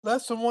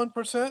 less than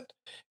 1%,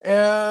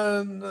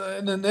 and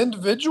an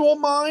individual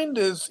mind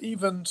is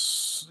even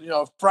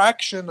a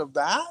fraction of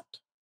that,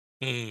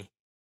 Mhm.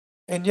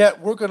 and yet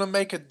we're going to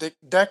make a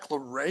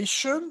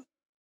declaration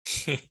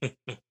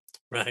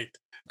Right.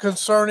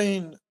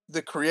 concerning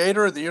the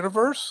creator of the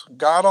universe,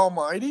 God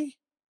Almighty.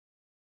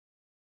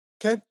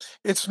 Okay,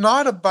 it's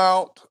not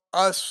about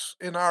us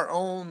in our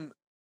own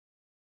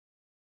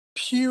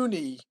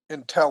puny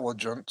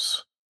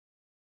intelligence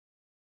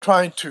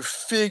trying to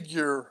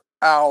figure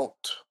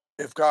out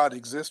if God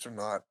exists or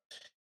not.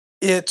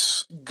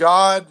 It's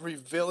God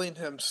revealing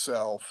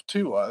himself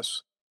to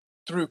us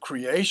through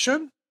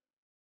creation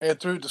and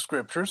through the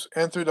scriptures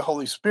and through the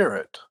Holy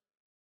Spirit.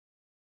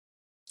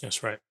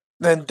 That's right.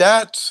 And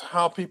that's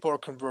how people are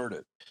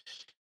converted.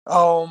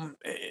 Um,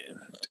 eh,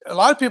 a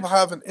lot of people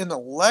have an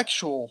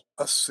intellectual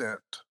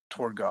assent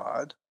toward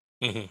God,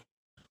 Mhm.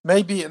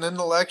 maybe an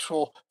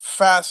intellectual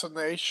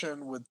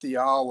fascination with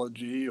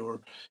theology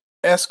or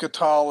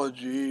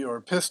eschatology or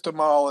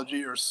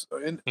epistemology or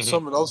in Mhm.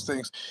 some of those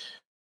things.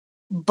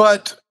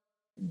 But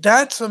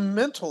that's a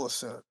mental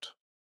assent.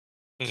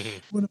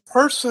 Mhm. When a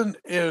person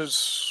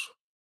is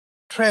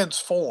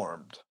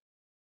transformed,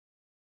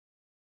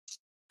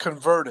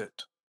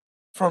 converted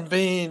from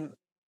being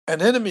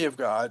an enemy of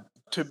God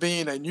to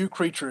being a new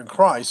creature in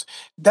Christ,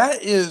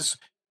 that is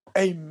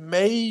a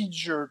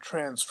major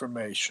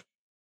transformation.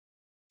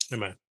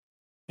 Amen.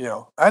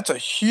 That's a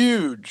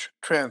huge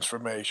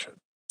transformation.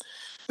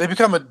 They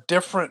become a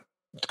different,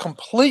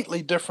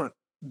 completely different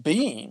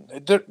being, a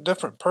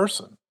different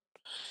person.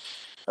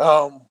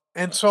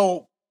 And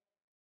so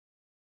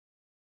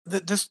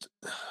this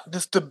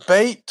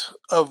debate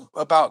of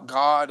about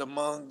God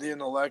among the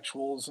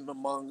intellectuals and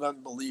among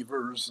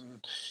unbelievers,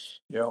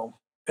 you know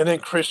and then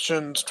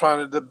Christians trying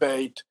to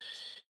debate,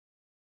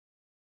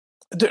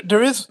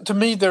 there is, to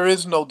me, there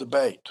is no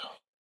debate.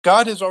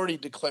 God has already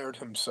declared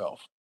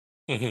himself,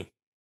 Mhm.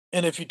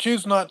 and if you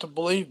choose not to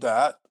believe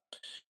that,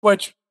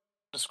 which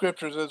the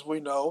scriptures, as we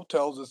know,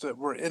 tells us that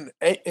we're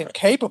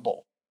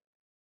incapable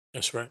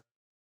That's right.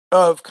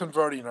 of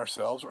converting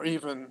ourselves or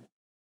even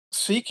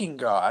seeking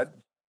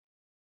God.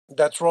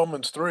 That's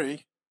Romans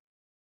 3.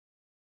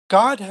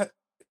 God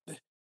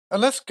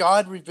unless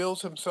God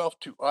reveals himself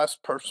to us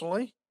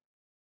personally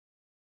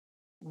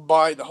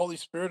by the Holy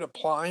Spirit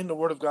applying the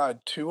Word of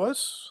God to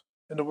us,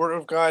 and the Word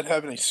of God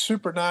having a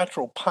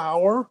supernatural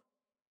power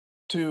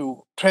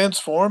to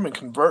transform and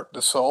convert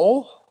the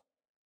soul,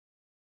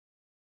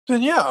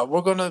 then yeah,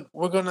 we're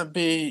gonna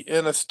be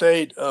in a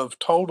state of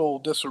total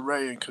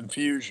disarray and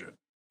confusion.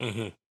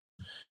 Mhm.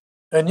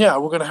 And yeah,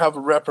 we're gonna have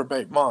a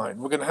reprobate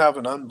mind. We're gonna have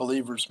an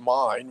unbeliever's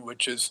mind,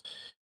 which is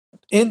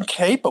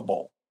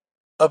incapable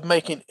of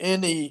making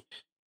any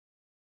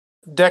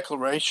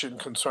declaration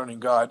concerning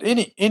God,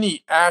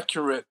 any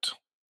accurate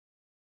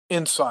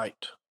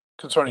insight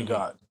concerning Mhm.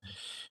 God.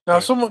 Now,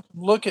 Right. someone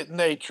can look at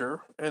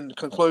nature and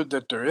conclude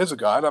that there is a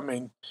God. I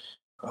mean,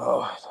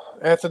 uh,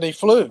 Anthony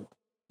Flew,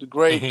 the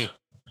great Mhm.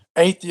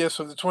 atheist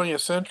of the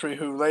 20th century,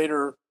 who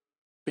later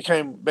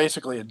became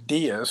basically a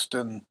deist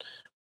and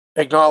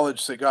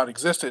acknowledged that God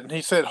existed, and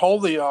he said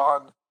wholly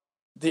on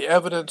the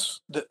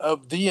evidence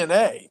of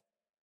DNA,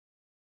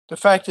 the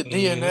fact that Mhm.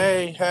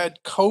 DNA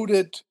had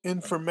coded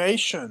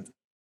information,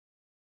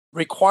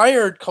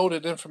 required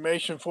coded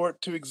information for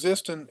it to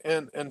exist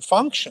and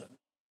function.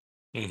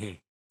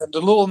 Mhm. And the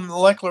little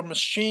molecular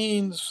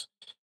machines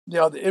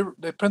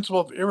the principle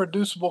of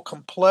irreducible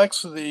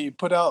complexity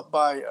put out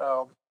by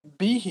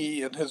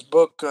Behe in his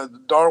book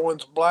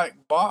Darwin's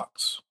Black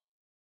Box,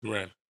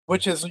 Right.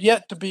 which is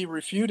yet to be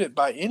refuted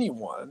by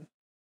anyone,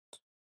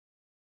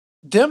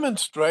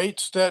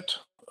 demonstrates that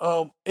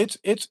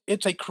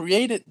it's a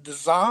created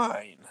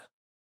design,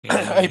 a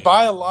Mm.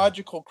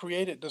 biological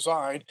created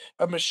design,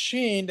 a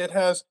machine that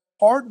has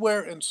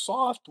hardware and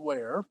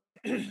software,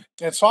 and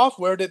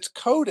software that's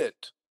coded,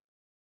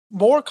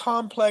 more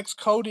complex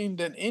coding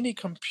than any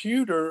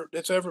computer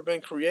that's ever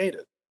been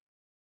created,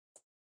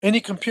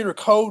 any computer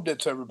code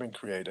that's ever been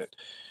created.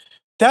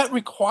 That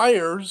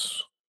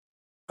requires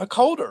a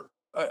coder,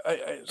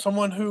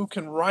 someone who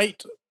can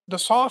write the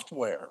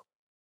software.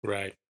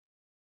 Right.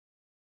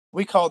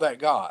 We call that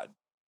God.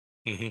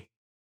 Hmm.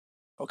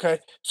 Okay,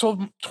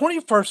 so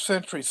 21st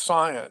century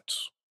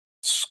science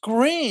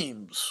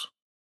screams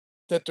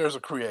that there's a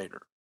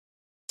creator.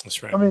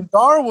 That's I right. mean,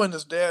 Darwin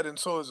is dead, and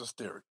so is his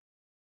theory.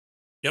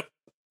 Yep.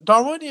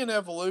 Darwinian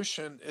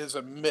evolution is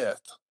a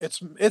myth.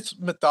 It's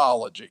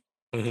mythology,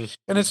 Hmm.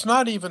 and it's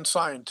not even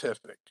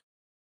scientific.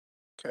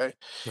 Okay,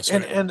 That's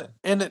and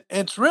right.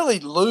 it's really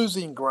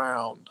losing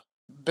ground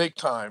big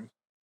time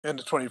in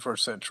the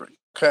 21st century.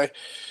 Okay,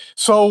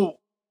 so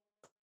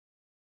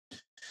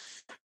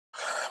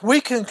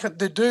we can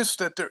deduce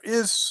that there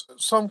is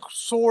some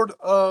sort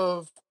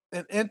of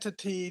an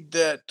entity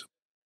that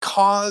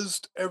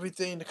caused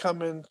everything to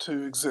come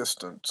into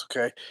existence.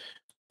 Okay,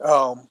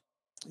 um,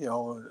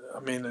 I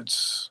mean,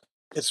 it's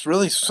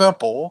really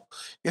simple.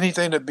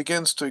 Anything that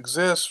begins to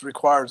exist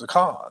requires a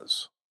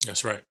cause,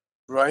 That's right.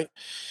 right?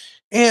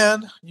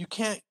 And you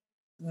can't.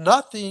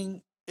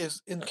 Nothing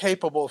is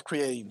incapable of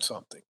creating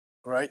something,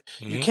 right?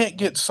 You Hmm. can't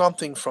get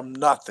something from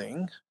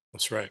nothing.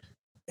 That's right.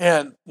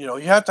 And, you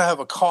have to have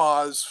a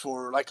cause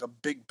for like a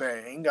big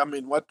bang. I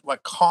mean,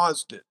 what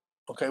caused it?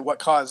 Okay, what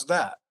caused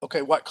that?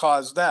 Okay, what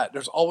caused that?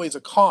 There's always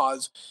a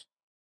cause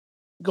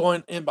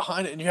going in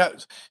behind it,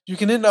 and you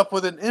can end up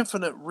with an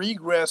infinite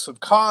regress of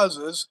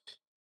causes,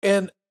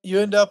 and you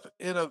end up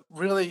in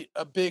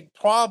a big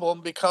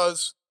problem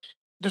because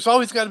there's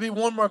always got to be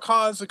one more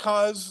cause to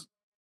cause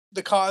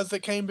the cause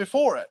that came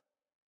before it,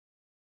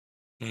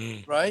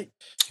 Mm. right?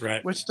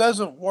 Right. Which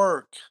doesn't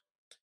work.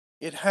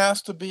 It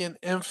has to be an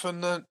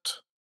infinite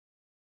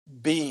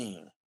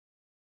being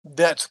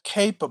that's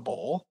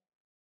capable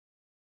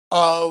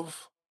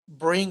of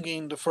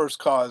bringing the first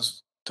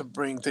cause to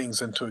bring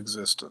things into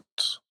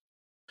existence.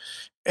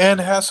 And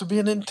it has to be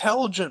an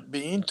intelligent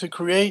being to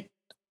create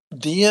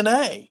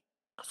DNA,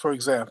 for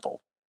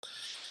example.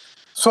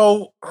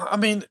 So, I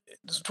mean,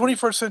 it's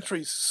 21st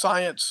century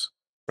science.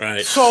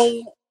 Right.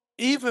 So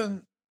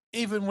even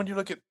even when you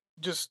look at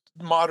just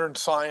modern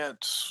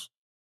science,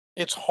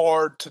 it's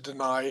hard to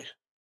deny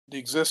the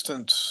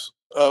existence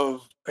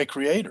of a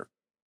creator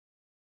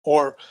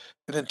or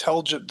an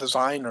intelligent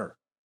designer,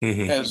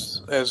 Hmm.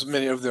 as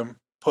many of them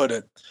put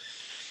it.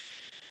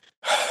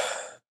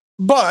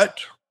 But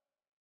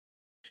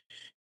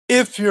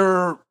if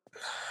your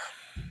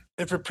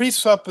if your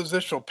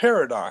presuppositional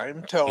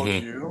paradigm tells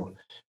Hmm. you,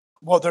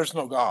 well, there's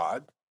no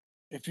God,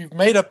 if you've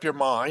made up your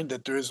mind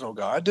that there is no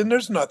God, then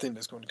there's nothing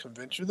that's going to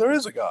convince you there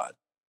is a God.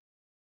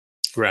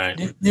 Right.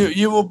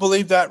 You will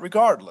believe that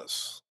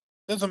regardless.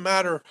 Doesn't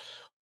matter.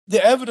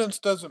 The evidence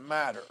doesn't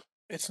matter.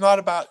 It's not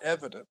about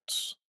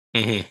evidence.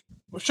 Hmm.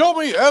 Well, show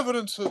me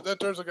evidence that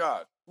there's a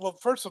God. Well,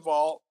 first of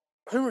all,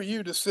 who are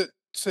you to sit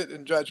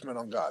in judgment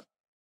on God?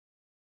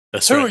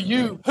 That's Who are right.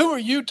 you? Who are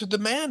you to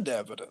demand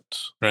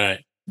evidence?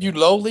 Right. You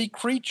lowly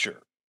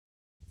creature,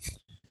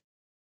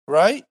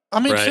 right? I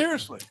mean, Right.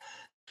 seriously.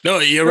 No,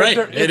 you're There, right.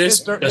 there, It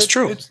is. That's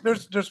true.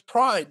 there's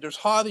pride, there's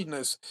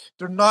haughtiness.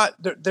 They're not.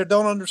 They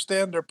don't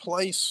understand their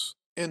place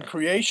in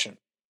creation.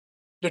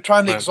 They're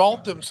trying to Right.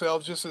 exalt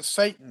themselves just as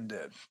Satan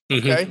did. Hmm.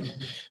 Okay,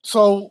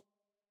 so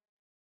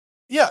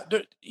yeah,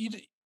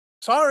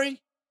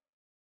 sorry,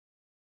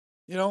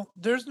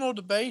 there's no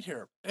debate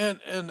here,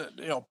 and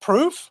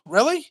proof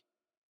really.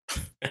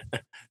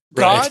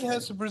 Right. God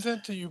has to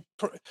present to you.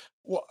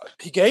 Well,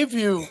 he gave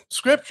you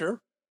Scripture.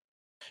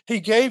 He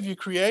gave you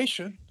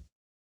creation.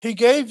 He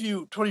gave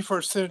you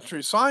 21st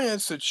century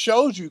science that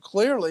shows you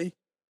clearly,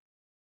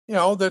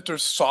 that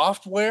there's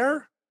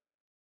software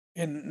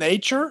in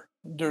nature.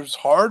 There's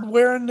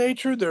hardware in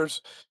nature.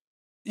 There's,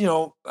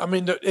 I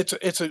mean,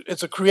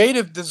 it's a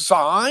creative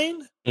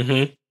design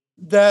Hmm.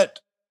 that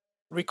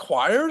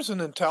requires an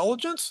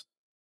intelligence.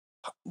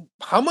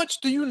 How much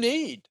do you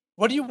need?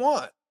 What do you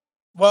want?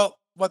 Well,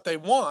 what they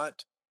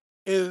want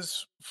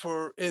is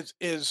for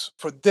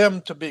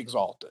them to be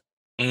exalted.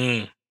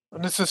 Mm.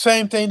 And it's the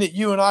same thing that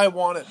you and I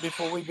wanted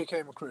before we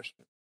became a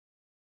Christian.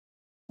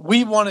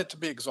 We want it to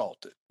be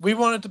exalted. We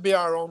want it to be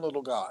our own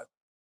little God,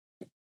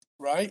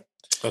 right?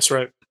 That's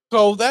right.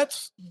 So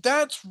that's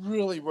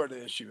really where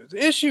the issue is.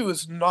 The issue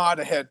is not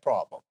a head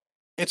problem.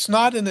 It's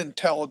not an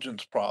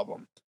intelligence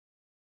problem.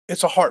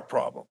 It's a heart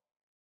problem.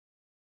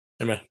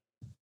 Amen.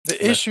 The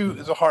Amen. issue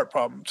is a heart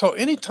problem. So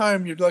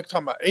anytime you're like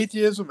talking about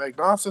atheism,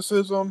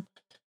 agnosticism,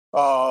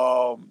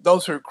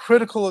 those who are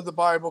critical of the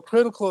Bible,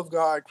 critical of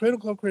God,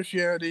 critical of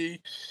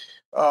Christianity,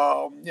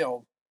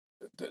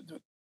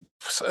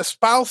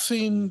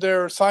 espousing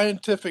their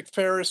scientific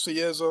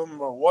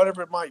Phariseeism or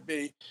whatever it might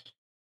be,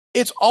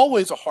 it's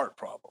always a heart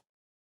problem.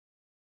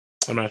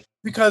 Amen.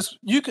 Because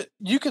you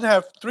can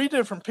have three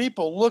different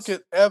people look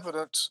at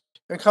evidence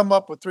and come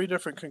up with three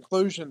different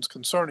conclusions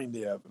concerning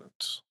the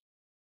evidence.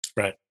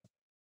 Right.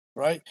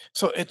 Right?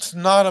 So it's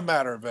not a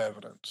matter of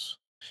evidence.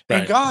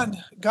 And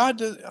Right.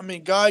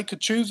 God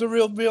could choose to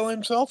reveal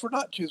himself or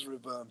not choose to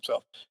reveal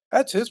himself.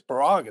 That's his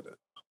prerogative.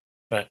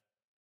 Right.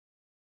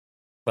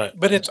 Right.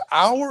 But it's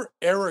our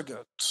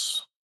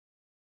arrogance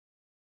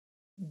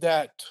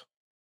that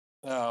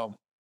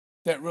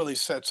that really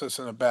sets us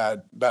in a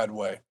bad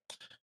way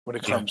when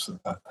it Yeah. comes to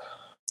that.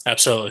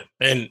 Absolutely.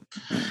 And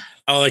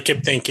all I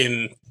kept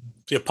thinking,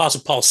 the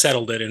Apostle Paul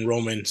settled it in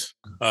Romans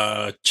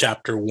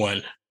chapter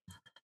 1,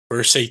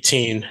 verse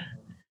 18,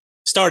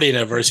 starting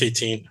at verse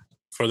 18.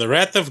 For the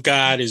wrath of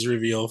God is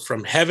revealed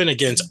from heaven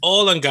against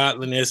all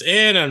ungodliness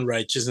and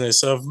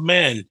unrighteousness of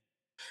men,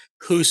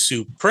 who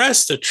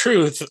suppress the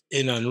truth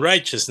in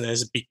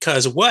unrighteousness,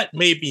 because what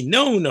may be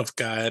known of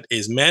God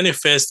is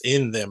manifest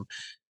in them,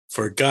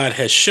 for God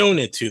has shown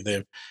it to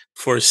them.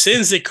 For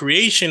since the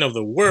creation of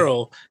the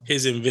world,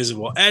 his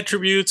invisible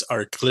attributes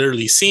are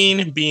clearly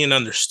seen, being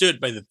understood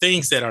by the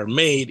things that are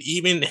made,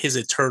 even his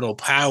eternal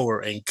power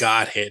and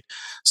Godhead,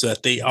 so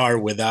that they are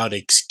without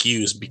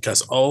excuse,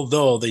 because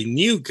although they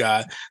knew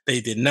God, they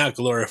did not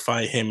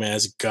glorify him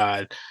as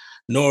God,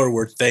 nor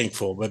were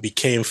thankful, but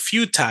became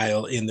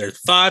futile in their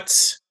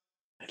thoughts.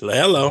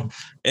 Hello.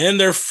 And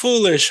their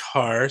foolish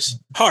hearts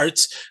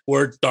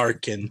were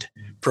darkened.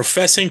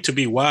 Professing to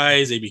be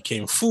wise, they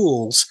became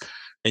fools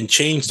and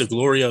changed the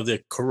glory of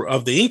the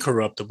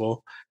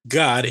incorruptible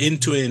God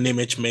into an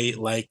image made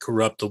like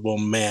corruptible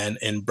man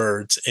and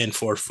birds and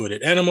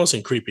four-footed animals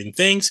and creeping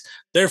things.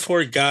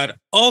 Therefore, God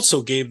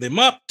also gave them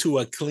up to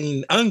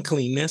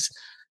uncleanness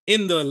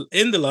in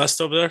the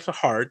lust of their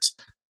hearts,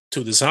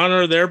 to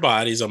dishonor their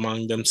bodies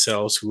among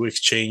themselves, who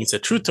exchange the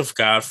truth of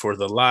God for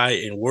the lie,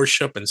 and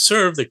worship and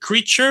serve the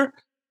creature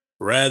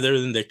rather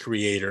than the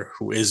Creator,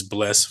 who is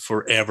blessed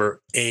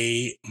forever.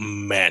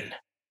 Amen.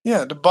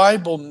 Yeah, the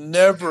Bible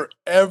never,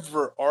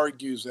 ever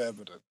argues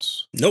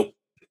evidence. Nope.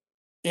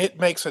 It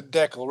makes a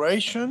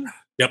declaration.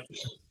 Yep.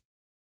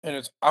 And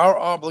it's our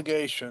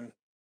obligation.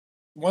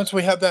 Once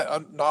we have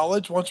that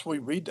knowledge, once we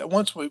read that,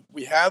 once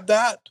we have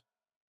that,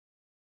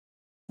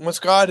 once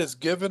God has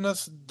given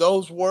us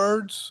those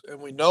words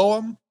and we know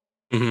them,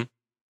 Mm-hmm.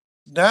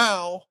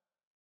 now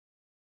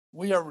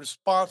we are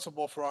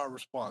responsible for our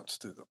response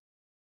to them.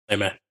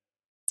 Amen.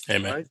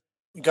 Amen. Right?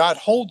 God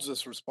holds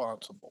us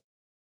responsible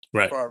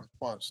Right. for our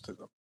response to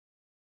them.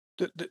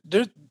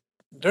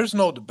 There's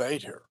no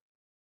debate here.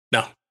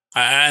 No,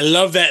 I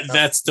love that. Yeah.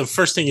 That's the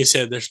first thing you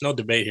said. There's no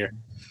debate here.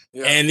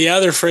 Yeah. And the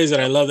other phrase that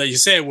I love that you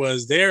said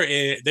was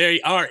they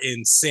are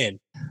in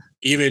sin,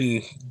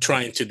 even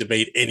trying to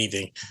debate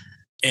anything.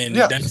 And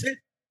that's it.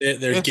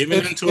 They're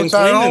given into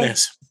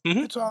uncleanness.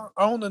 It's our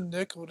own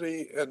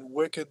iniquity and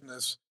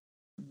wickedness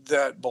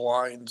that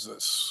blinds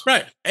us.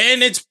 Right.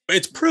 And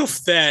it's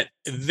proof that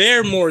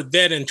they're more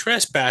dead in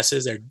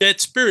trespasses. They're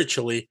dead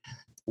spiritually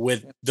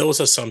with those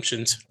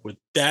assumptions, with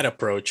that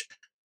approach,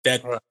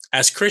 that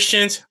as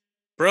Christians,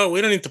 bro, we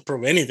don't need to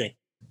prove anything.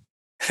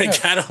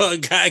 Yeah.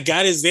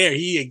 God is there.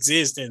 He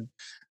exists. And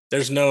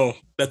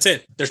that's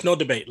it. There's no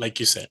debate, like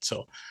you said.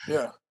 So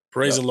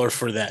praise the Lord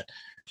for that.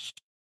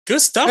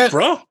 Good stuff,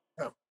 bro.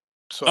 Yeah.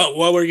 So,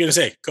 what were you going to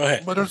say? Go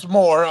ahead. But there's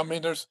more. I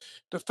mean, there's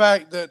the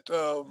fact that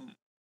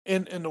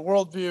in the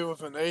worldview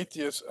of an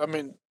atheist, I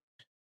mean,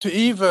 to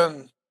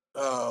even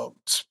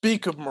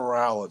speak of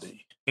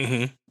morality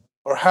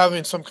or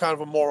having some kind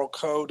of a moral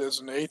code as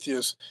an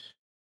atheist,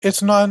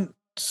 it's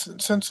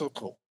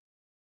nonsensical.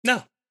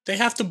 No, they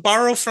have to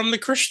borrow from the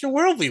Christian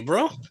worldview,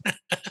 bro.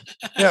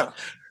 Yeah.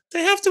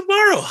 They have to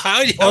borrow.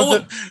 How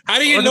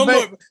do you know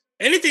more?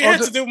 Anything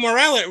has to do with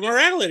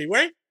morality,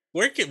 right?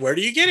 Where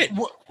do you get it?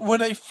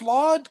 When a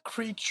flawed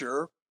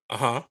creature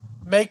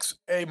makes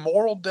a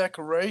moral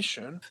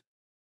declaration,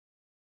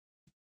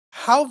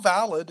 how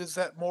valid is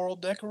that moral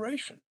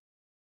declaration?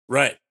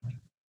 Right.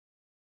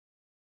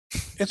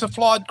 It's a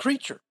flawed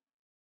creature.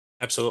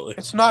 Absolutely.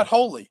 It's not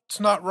holy. It's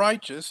not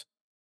righteous.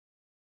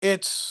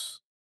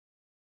 It's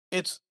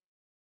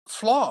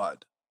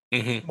flawed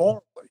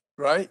morally,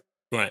 right?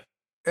 Right.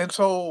 And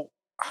so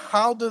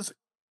how do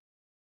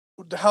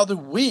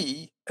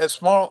we as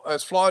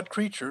flawed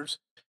creatures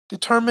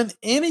determine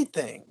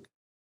anything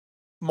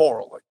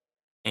morally?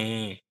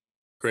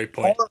 Great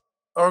point.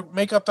 Or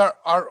make up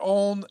our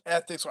own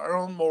ethics, our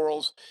own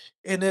morals,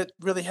 and it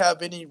really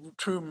have any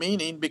true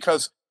meaning,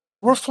 because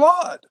we're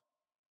flawed.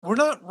 We're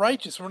not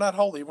righteous. We're not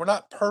holy. We're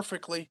not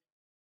perfectly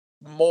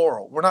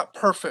moral. We're not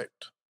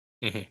perfect.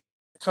 It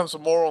comes to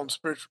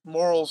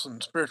morals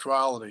and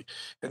spirituality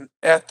and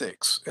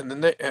ethics and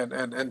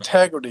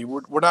integrity.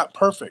 We're not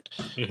perfect.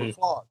 We're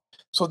flawed.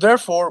 So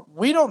therefore,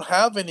 we don't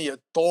have any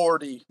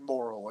authority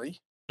morally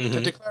to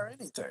declare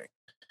anything,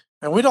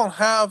 and we don't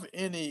have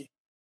any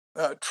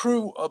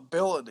true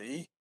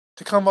ability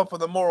to come up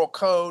with a moral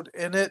code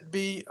and it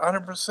be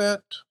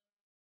 100%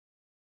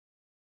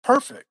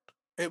 perfect.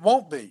 It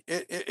won't be.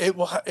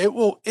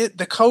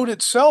 The code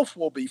itself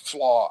will be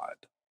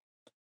flawed.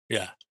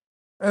 Yeah.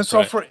 And so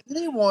Right. for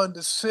anyone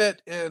to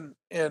sit in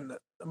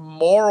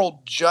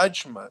moral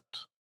judgment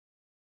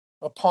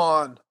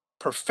upon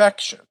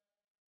perfection,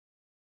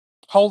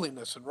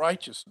 holiness and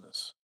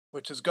righteousness,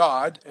 which is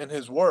God and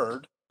his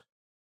word,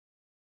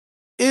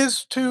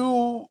 is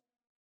to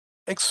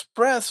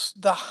express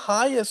the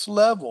highest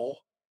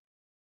level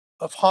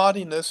of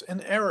haughtiness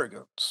and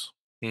arrogance.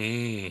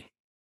 Mm,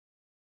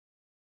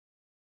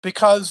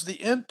 Because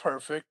the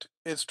imperfect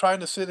is trying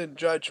to sit in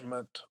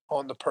judgment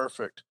on the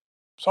perfect.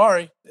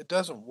 Sorry, it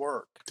doesn't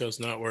work. does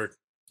not work.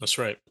 That's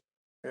right.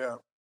 Yeah.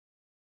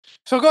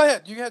 So go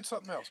ahead. You had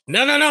something else.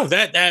 No, no,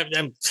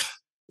 no.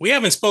 We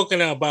haven't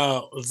spoken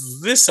about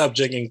this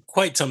subject in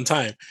quite some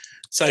time.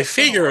 So I It's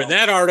been a figure while.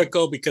 that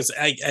article, because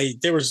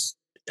there was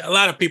a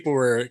lot of people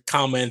were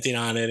commenting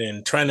on it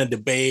and trying to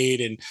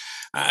debate, and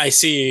I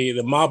see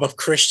the mob of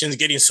Christians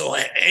getting so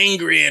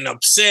angry and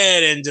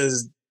upset and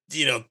just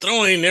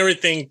throwing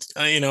everything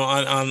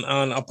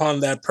on upon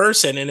that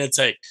person, and it's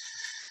like,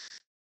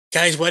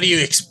 guys, what do you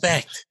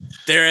expect?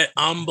 They're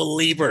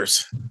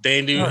unbelievers.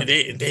 Right.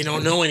 They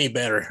don't know any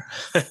better.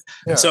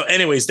 Yeah. So,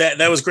 anyways,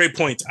 that was great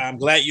point. I'm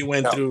glad you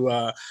went Yeah.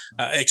 through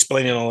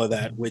explaining all of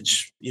that,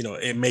 which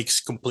it makes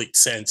complete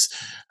sense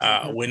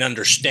Mhm. when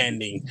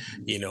understanding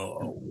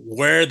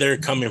where they're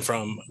coming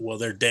from. Well,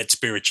 they're dead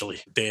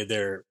spiritually. They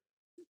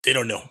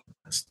don't know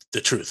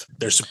the truth.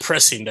 They're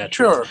suppressing that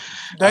truth. Sure.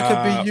 That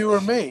could be Uh, you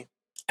or me.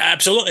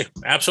 Absolutely,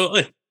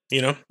 absolutely.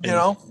 You And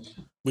know,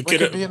 we we could,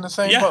 could be in the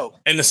same yeah, boat.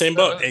 in the same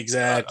boat.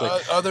 Exactly.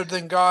 Other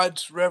than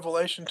God's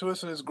revelation to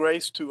us and his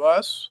grace to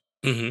us,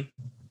 Hmm.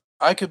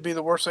 I could be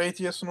the worst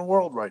atheist in the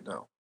world right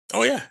now.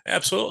 Oh yeah,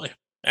 absolutely,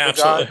 But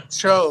absolutely. God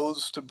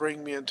chose to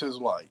bring me into his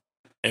light.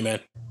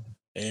 Amen.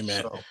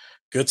 Amen. So,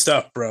 Good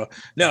stuff, bro.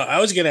 No, I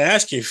was gonna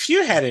ask you if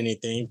you had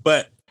anything,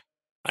 but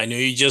I know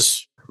you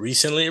just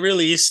recently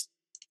released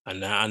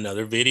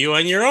another video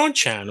on your own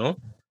channel.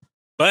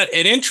 But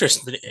it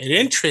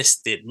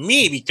interested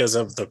me because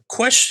of the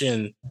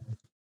question,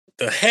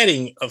 the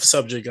heading of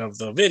subject of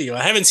the video.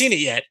 I haven't seen it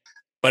yet,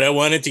 but I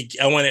wanted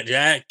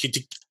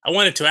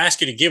to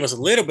ask you to give us a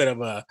little bit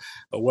of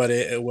what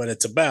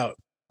it's about.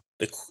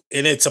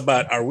 And it's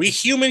about, are we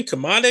human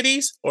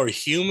commodities or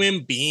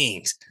human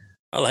beings?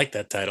 I like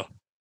that title.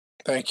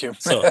 thank you.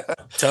 So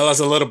tell us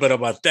a little bit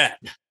about that.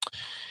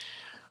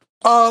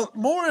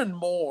 More and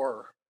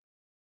more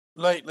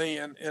lately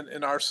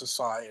in our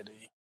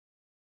society,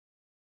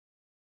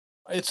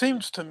 it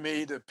seems to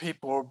me that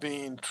people are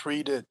being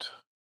treated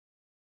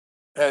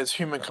as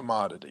human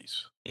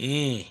commodities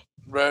Mm,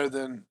 rather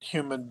than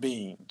human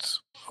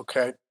beings.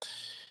 Okay.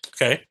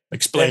 okay, And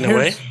explain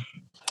away.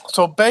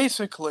 so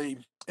basically,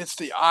 it's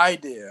the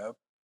idea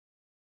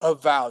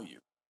of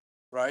value,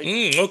 right?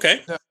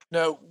 Okay.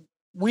 Now,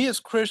 we as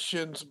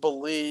Christians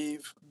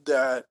believe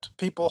that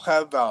people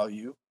have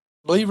value,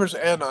 believers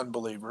and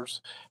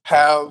unbelievers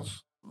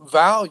have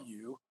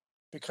value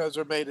because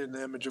they're made in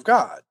the image of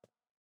God.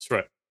 That's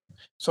right.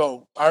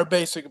 So, our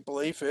basic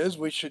belief is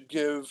we should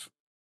give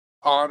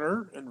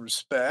honor and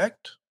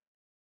respect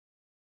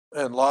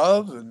and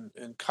love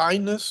and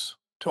kindness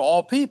to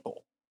all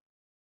people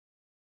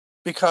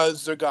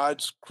because they're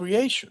God's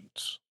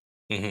creations,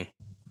 Hmm.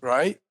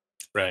 right?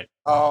 Right.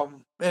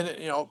 And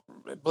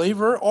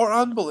believer or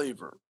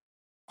unbeliever,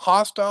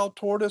 hostile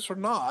toward us or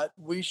not,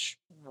 we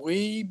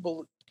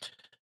believe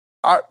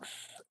our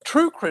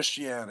true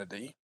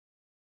Christianity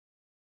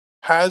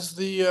has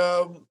the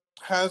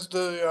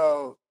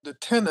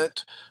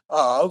tenet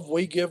of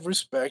we give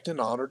respect and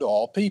honor to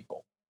all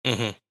people.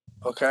 Hmm.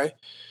 Okay,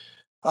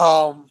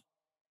 um,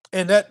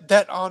 and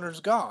that honors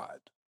God,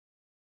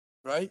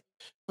 right?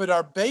 But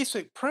our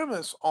basic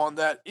premise on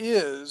that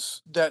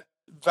is that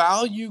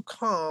value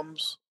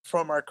comes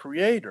from our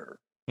Creator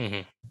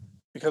Hmm.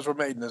 because we're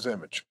made in His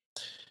image.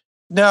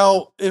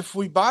 Now, if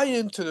we buy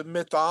into the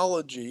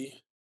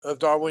mythology of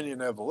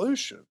Darwinian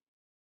evolution,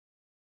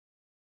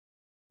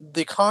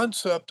 the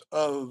concept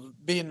of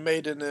being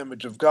made in the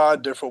image of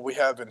God, therefore we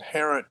have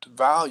inherent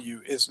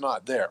value, is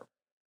not there.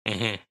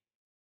 Hmm.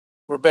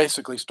 We're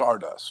basically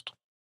stardust.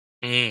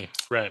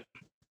 Right.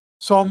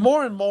 So,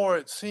 more and more,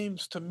 it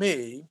seems to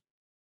me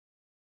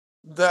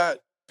that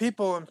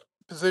people in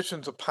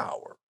positions of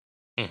power,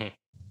 Hmm.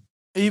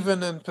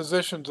 even in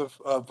positions of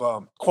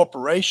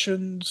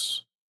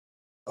corporations,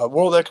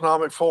 World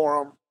Economic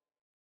Forum,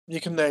 you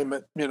can name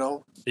it,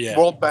 Yeah.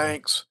 World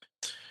Banks,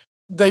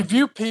 they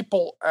view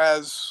people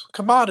as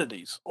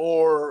commodities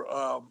or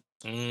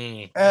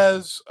Mm,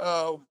 as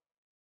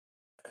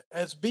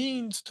as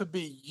beings to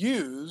be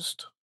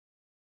used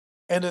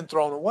and then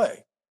thrown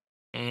away.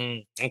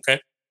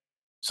 okay.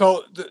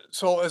 So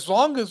as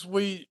long as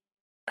we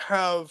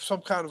have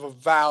some kind of a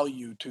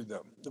value to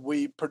them,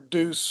 we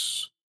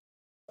produce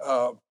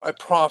a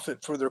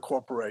profit for their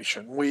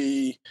corporation.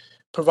 We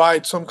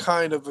provide some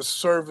kind of a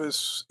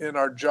service in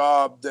our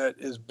job that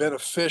is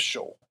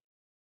beneficial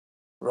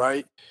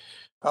right?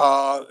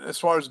 As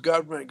far as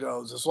government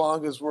goes, as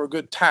long as we're a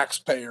good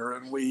taxpayer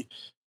and we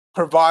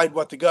provide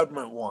what the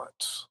government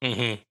wants,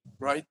 Mm-hmm.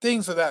 right?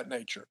 Things of that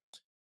nature,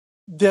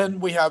 then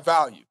we have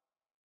value.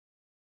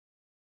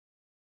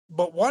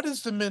 But what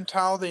is the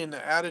mentality and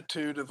the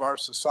attitude of our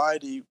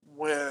society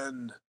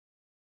when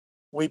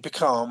we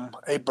become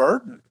a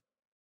burden,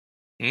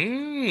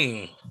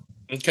 Mm.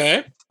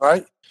 Okay.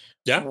 right?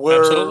 Yeah, We're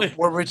absolutely.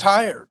 we're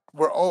retired,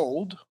 we're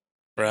old,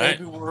 Right.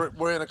 maybe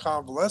we're in a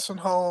convalescent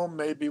home,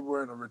 maybe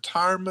we're in a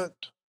retirement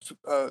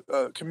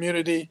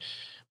community.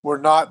 We're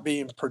not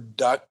being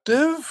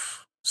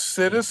productive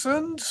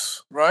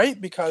citizens, right?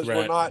 Because Right.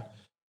 we're not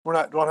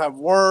don't have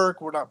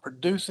work, we're not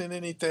producing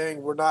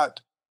anything, we're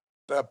not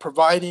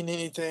providing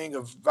anything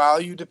of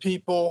value to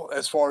people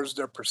as far as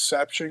their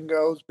perception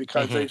goes,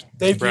 because they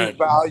Mm-hmm. view Right.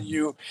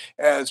 value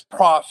as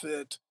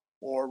profit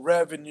or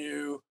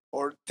revenue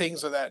or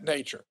things of that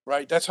nature,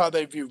 right? That's how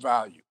they view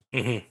value.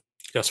 Mm-hmm.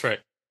 That's right.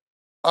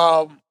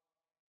 Um,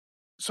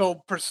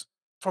 so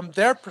from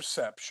their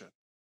perception,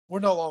 we're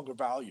no longer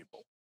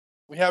valuable.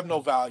 We have no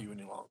value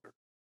any longer.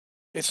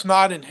 It's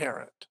not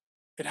inherent.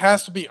 It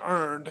has to be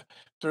earned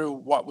through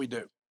what we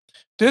do.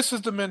 This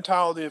is the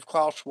mentality of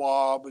Klaus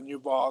Schwab and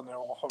Yuval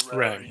Noah Right.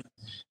 Harari,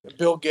 and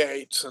Bill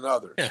Gates and Yeah.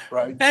 others,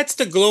 right? That's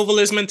the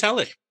globalist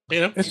mentality.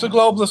 You know. It's the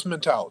globalist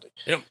mentality.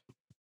 Yep.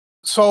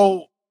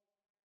 So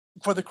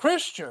for the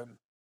Christian,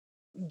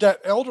 that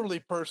elderly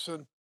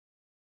person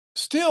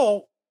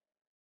still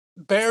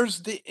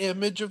bears the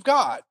image of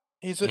God.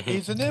 He's an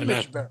Mm-hmm. Amen.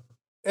 image bearer.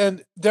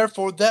 And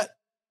therefore that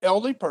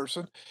elderly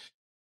person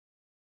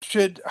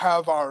should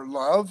have our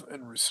love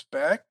and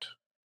respect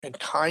and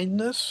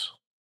kindness.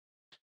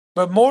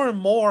 But more and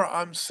more,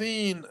 I'm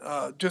seeing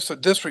just a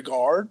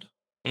disregard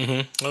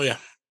Mm-hmm. Oh yeah.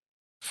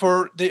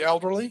 for the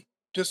elderly.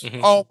 Just,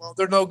 Mm-hmm. oh, well,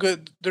 they're no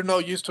good. They're no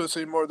use to us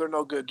anymore. They're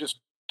no good. Just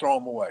throw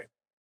them away.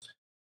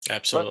 Right?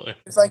 Absolutely.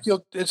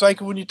 It's like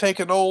when you take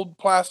an old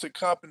plastic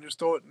cup and just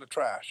throw it in the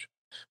trash.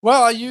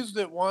 Well, I used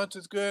it once.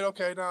 It's good.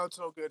 Okay, now it's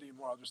no good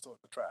anymore. I'll just throw it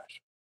in the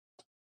trash.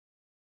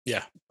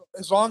 Yeah.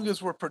 As long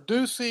as we're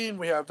producing,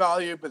 we have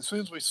value. But as soon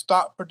as we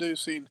stop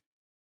producing,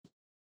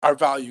 our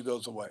value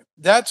goes away.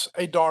 That's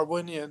a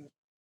Darwinian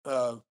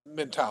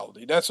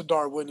mentality. That's a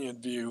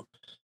Darwinian view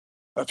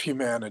of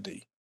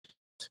humanity.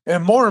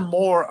 And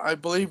more, I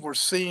believe we're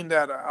seeing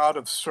that out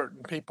of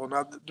certain people.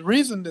 Now, the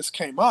reason this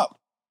came up,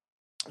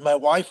 my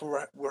wife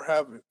were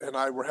having and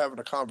I were having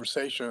a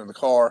conversation in the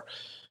car,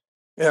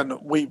 and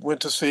we went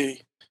to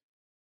see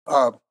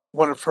uh,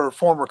 one of her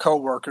former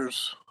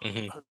coworkers.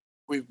 Mm-hmm. Who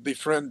we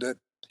befriended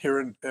here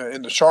in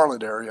the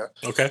Charlotte area,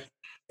 Okay.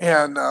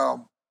 and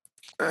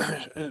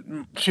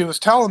she was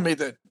telling me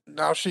that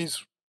now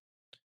she's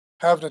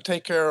having to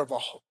take care of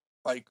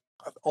like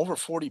over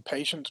 40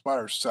 patients by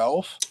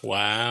herself.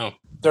 Wow.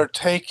 They're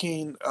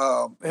taking,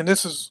 and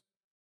this is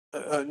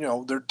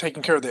they're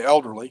taking care of the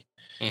elderly,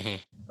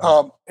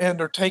 Mm-hmm. and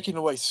they're taking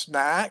away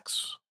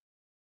snacks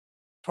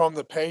from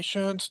the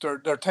patients. They're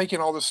taking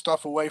all this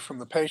stuff away from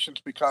the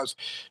patients because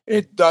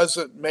it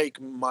doesn't make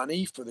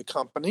money for the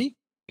company,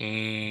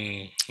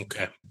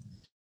 Okay.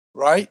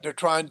 right? They're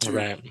trying to,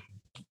 Right.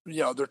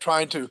 they're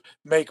trying to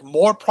make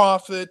more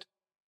profit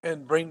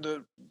and bring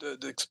the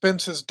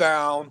expenses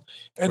down,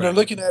 and they're Right.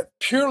 looking at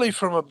purely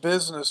from a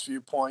business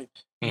viewpoint,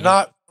 Mm-hmm.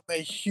 not from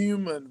a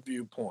human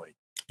viewpoint.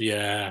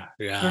 Yeah.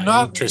 They're Yeah.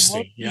 not Interesting.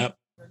 looking Yep.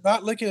 they're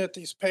not looking at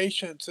these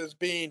patients as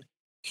being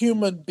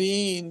human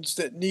beings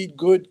that need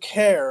good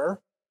care,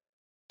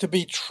 to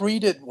be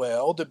treated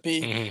well, to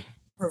be Mm-hmm.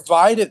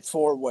 provided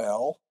for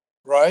well,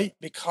 right?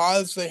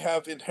 Because they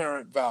have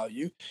inherent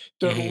value.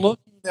 They're Mm-hmm.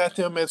 looking at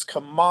them as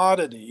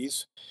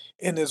commodities,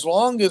 and as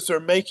long as they're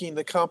making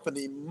the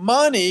company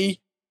money,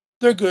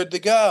 they're good to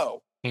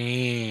go.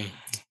 I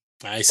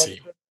But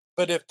see.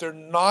 if they're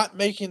not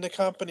making the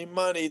company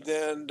money,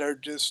 then they're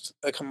just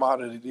a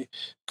commodity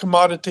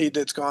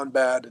that's gone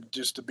bad and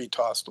just to be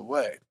tossed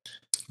away.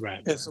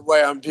 Right. Is the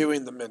way I'm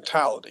viewing the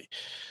mentality.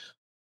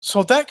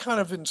 So that kind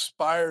of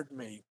inspired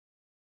me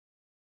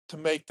to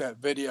make that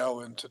video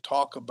and to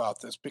talk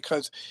about this,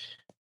 because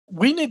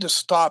we need to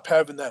stop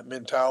having that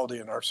mentality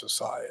in our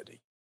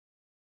society.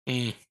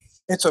 Mm.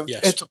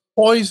 Yes. It's a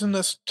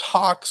poisonous,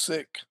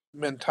 toxic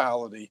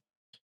mentality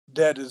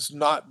that is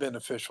not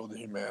beneficial to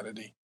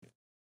humanity.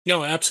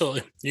 No,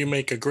 absolutely. You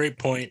make a great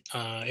point.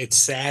 It's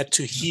sad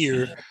to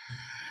hear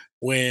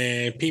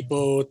when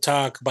people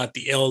talk about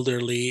the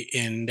elderly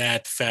in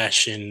that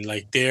fashion,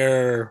 like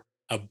they're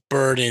a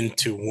burden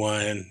to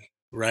one,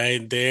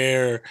 right?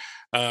 They're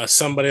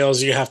somebody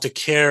else you have to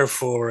care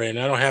for, and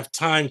I don't have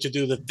time to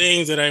do the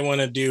things that I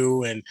want to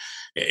do. And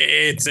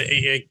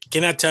I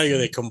cannot tell you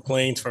the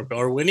complaints from,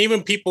 or when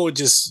even people would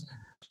just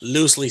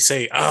loosely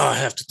say, "Oh, I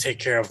have to take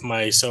care of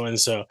my so and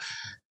so."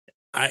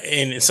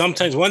 And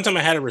sometimes one time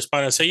I had a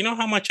respond. I say, "You know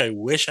how much I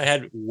wish I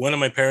had one of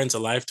my parents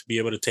alive to be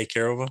able to take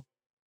care of them."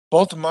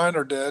 Both of mine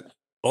are dead.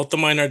 Both of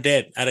mine are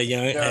dead at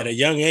Yeah, a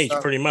young age, yeah,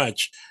 pretty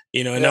much.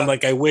 And I'm yeah.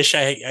 like, I wish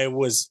I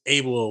was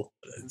able,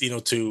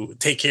 to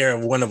take care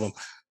of one of them,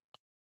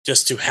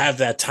 just to have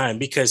that time.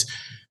 Because,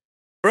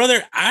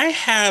 brother, I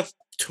have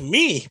to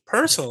me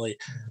personally,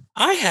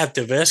 I have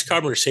the best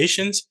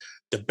conversations,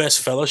 the best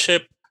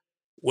fellowship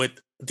with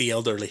the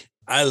elderly.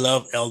 I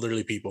love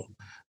elderly people.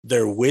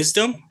 Their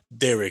wisdom,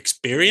 their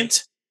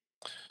experience,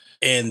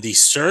 and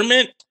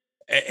discernment.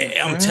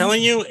 I'm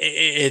telling you,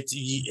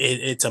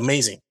 it's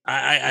amazing.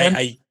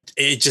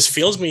 It just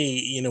fills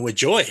me, with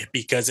joy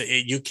because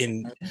you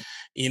can,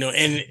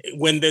 and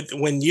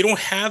when you don't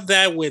have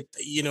that with,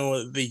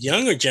 the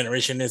younger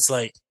generation, it's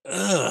like,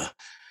 ugh.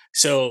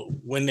 So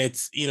when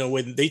it's,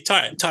 when they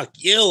talk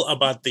ill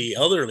about the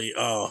elderly,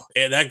 oh,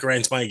 that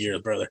grinds my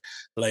gears, brother.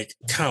 Like,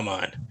 come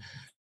on.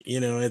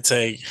 It's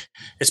like,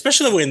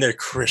 especially when they're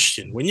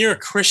Christian. When you're a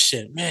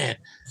Christian, man,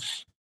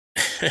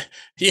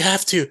 you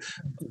have to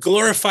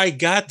glorify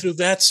God through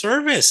that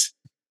service.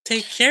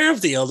 Take care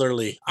of the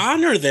elderly,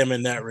 honor them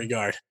in that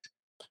regard.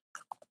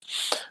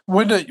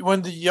 When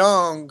the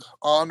young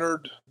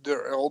honored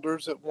their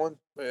elders at one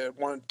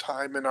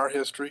time in our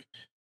history,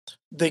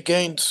 they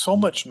gained so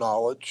much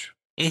knowledge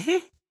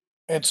Mm-hmm.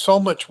 and so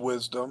much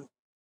wisdom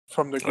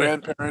from the Oh, yeah.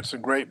 grandparents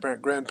and great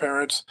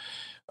grandparents.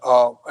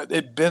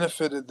 It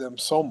benefited them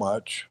so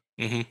much.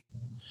 Mm-hmm.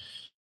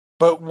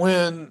 But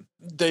when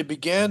they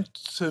began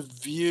to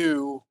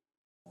view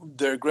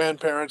their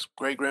grandparents,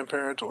 great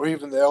grandparents, or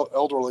even the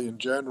elderly in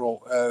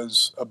general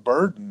as a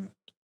burden,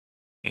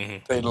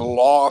 Mm-hmm. they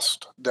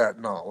lost that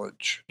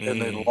knowledge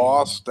and they Mm-hmm.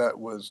 lost that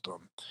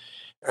wisdom.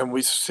 And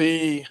we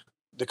see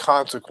the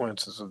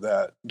consequences of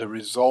that, the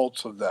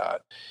results of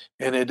that.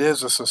 And it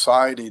is a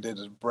society that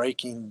is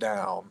breaking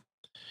down.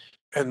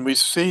 And we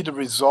see the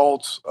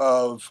results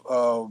of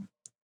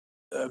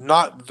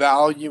not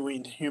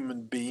valuing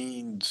human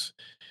beings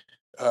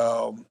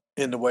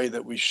in the way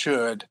that we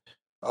should.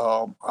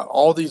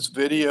 All these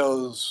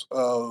videos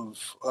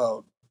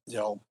of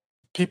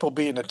people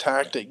being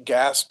attacked at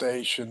gas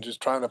stations,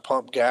 just trying to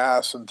pump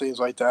gas and things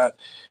like that,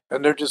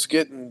 and they're just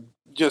getting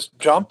just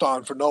jumped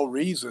on for no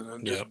reason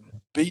and just Yep.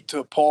 beat to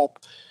a pulp.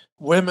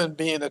 Women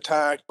being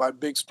attacked by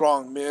big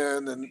strong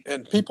men,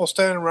 and people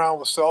standing around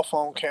with cell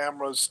phone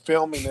cameras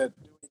filming it,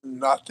 doing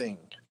nothing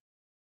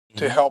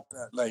to Mm-hmm. help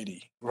that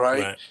lady,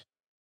 right? Right.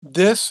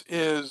 This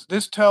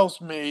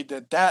tells me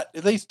that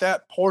at least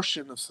that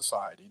portion of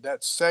society,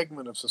 that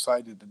segment of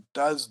society that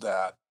does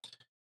that,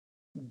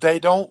 they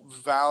don't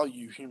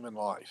value human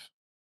life,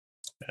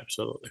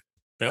 Absolutely.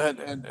 Yep.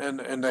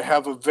 and they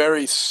have a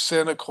very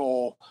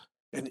cynical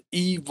and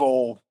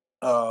evil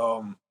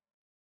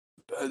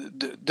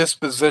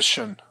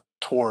disposition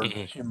toward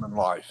Mm-hmm. human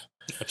life.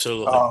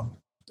 Absolutely. Um,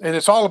 and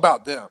it's all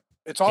about them.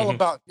 It's all Mm-hmm.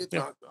 about getting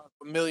Yeah.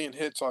 a million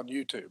hits on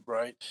YouTube,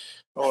 right?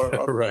 Or a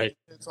million Right.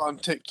 hits on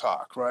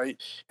TikTok,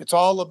 right?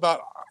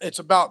 It's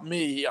about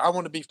me. I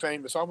want to be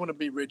famous. I want to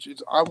be rich.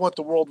 I want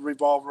the world to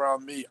revolve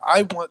around me.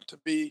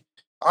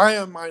 I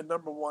am my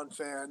number one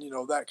fan,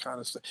 that kind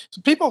of stuff.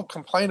 So people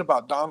complain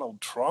about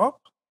Donald Trump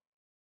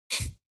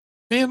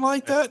being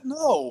like that.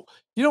 No.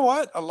 You know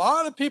what? A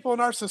lot of people in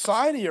our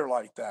society are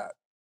like that.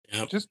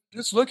 Yep.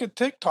 Just look at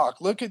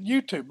TikTok, look at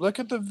YouTube, look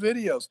at the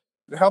videos,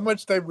 and how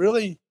much they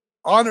really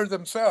honor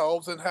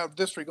themselves and have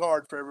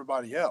disregard for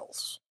everybody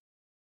else.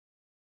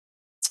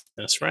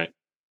 That's right.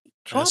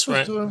 Trump That's is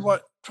right. doing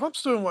what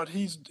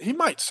he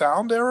might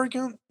sound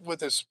arrogant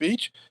with his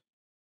speech,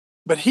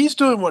 but he's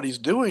doing what he's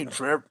doing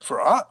for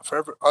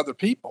other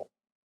people.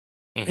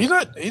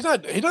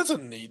 Mm-hmm.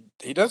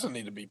 He doesn't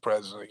need to be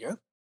president again.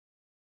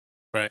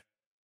 Right.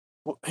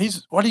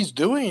 What he's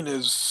doing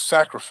is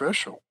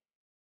sacrificial,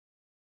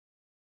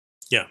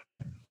 Yeah.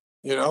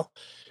 you know?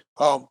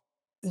 Um,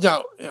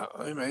 yeah,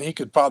 I mean, he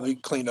could probably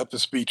clean up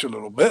his speech a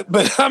little bit,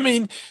 but I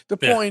mean, the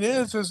Yeah. point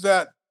is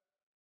that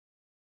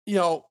you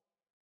know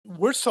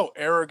we're so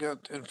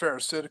arrogant and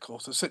pharisaical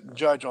to sit and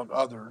judge on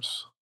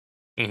others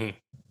Mm-hmm.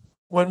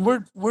 when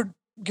we're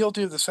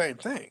guilty of the same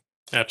thing.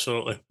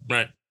 Absolutely.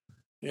 Right.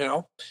 You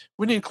know,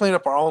 we need to clean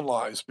up our own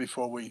lives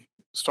before we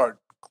start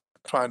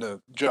trying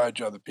to judge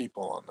other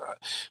people on that.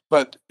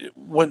 But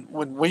when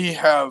we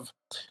have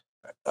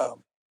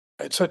um,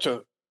 it's such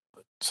a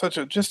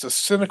just a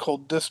cynical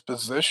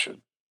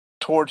disposition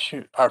toward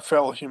our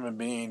fellow human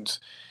beings,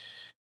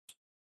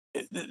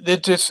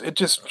 it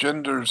just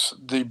genders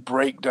the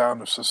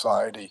breakdown of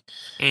society,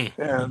 Mm.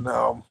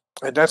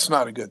 and that's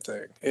not a good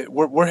thing.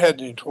 We're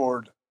heading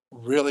toward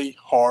really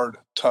hard,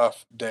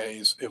 tough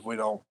days if we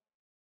don't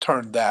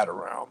turn that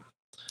around.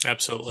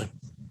 Absolutely.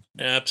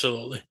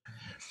 Absolutely.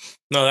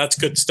 No, that's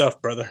good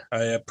stuff, brother.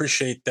 I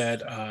appreciate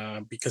that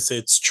because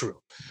it's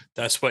true.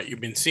 That's what you've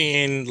been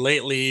seeing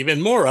lately,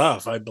 even more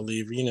of, I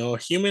believe.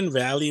 Human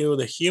value,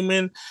 the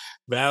human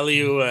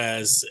value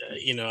as,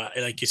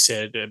 like you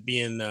said,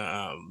 being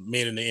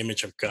made in the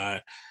image of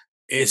God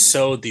is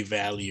so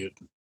devalued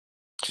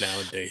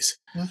nowadays.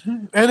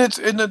 And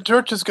the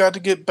church has got to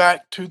get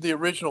back to the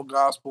original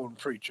gospel and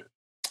preach it.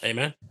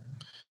 Amen.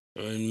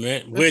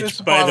 It's the Which, by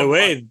the bottom line.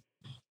 way,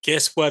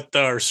 guess what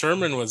our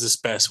sermon was this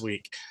past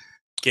week?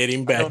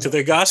 Getting I back don't to know,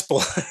 the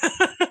gospel.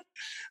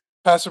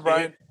 Pastor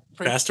Brian.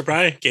 Pastor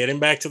Brian, getting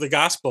back to the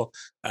gospel,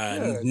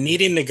 Good.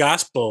 needing the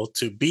gospel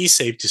to be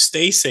saved, to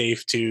stay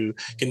safe, to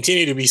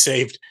continue to be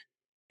saved.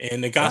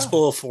 and the Yeah.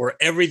 gospel for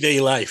everyday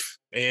life.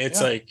 It's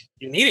Yeah. like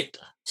you need it.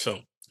 So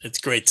it's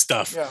great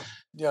stuff. Yeah.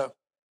 Yeah.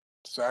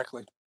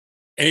 Exactly.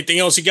 Anything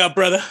else you got,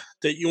 brother,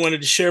 that you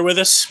wanted to share with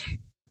us?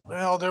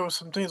 Well, there was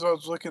some things I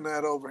was looking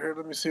at over here.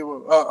 Let me see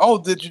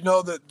what. Did you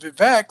know that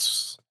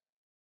Vivek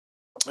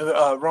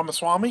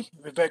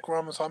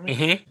Ramaswamy,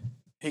 Hmm.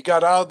 he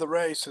got out of the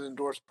race and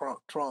endorsed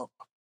Trump.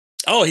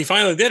 Oh, he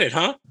finally did it,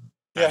 huh?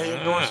 Yeah, he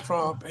endorsed Ah,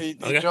 Trump. He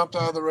okay. jumped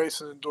out of the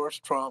race and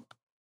endorsed Trump.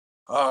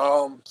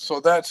 So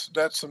that's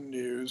some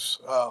news.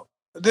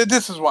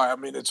 This is why, I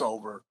mean, it's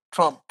over.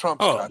 Trump's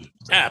Oh, got, you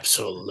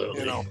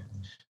absolutely. know.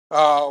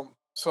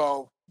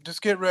 So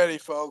just get ready,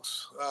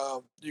 folks.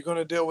 You're going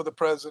to deal with the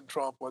President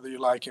Trump, whether you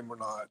like him or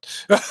not.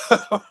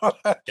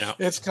 Yeah.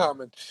 It's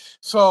coming.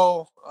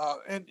 So,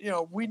 and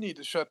we need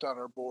to shut down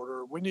our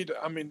border. We need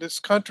to. I mean, this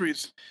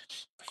country's.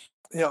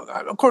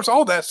 Of course,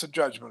 all that's the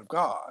judgment of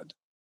God,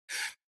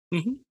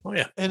 Oh,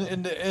 yeah.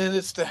 and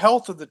it's the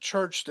health of the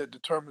church that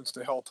determines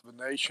the health of a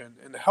nation,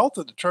 and the health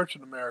of the church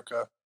in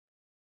America.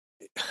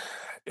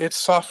 It's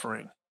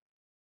suffering.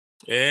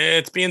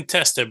 It's being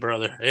tested,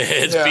 brother. Yeah.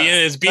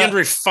 It's being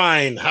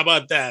refined. How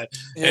about that?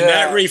 And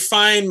that Yeah.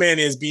 refinement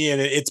is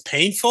it's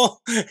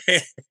painful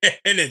and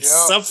it's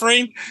Yeah.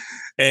 suffering.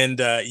 And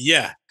yeah,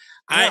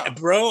 Yeah.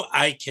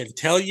 I can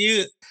tell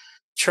you,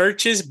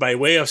 churches by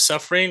way of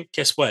suffering,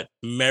 guess what?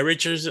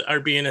 Marriages are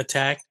being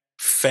attacked,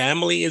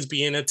 family is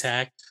being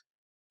attacked.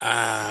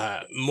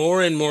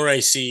 More and more I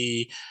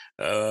see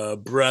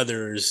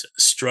brothers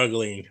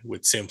struggling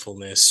with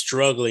sinfulness,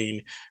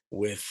 struggling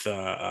with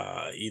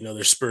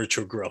their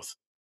spiritual growth.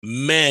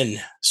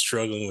 Men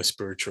struggling with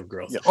spiritual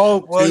growth Yeah.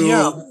 Oh well.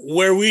 Yeah. to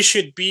where we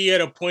should be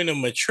at a point of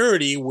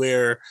maturity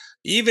where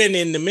even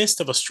in the midst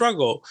of a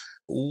struggle,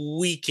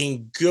 we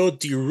can go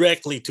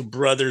directly to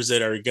brothers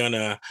that are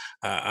gonna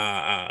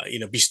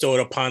bestow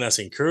upon us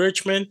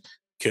encouragement,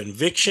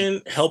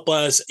 conviction, help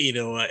us,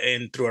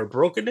 and through our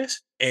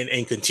brokenness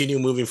and continue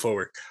moving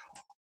forward.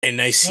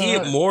 And I All see it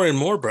right. more and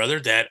more, brother,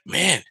 that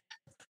man,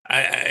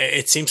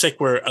 it seems like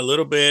we're a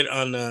little bit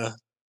on a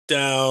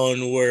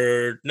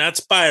downward, not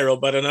spiral,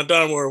 but on a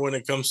downward when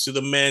it comes to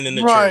the men in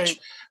the church. Right.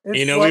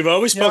 Well, We've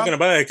always yeah. spoken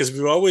about it because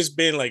we've always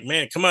been like,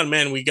 man, come on,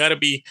 man, we got to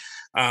be,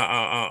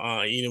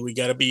 we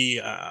got to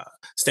be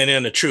standing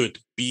on the truth,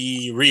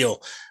 be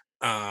real.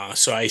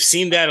 So I've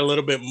seen that a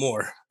little bit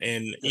more,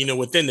 and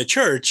within the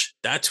church,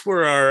 that's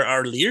where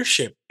our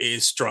leadership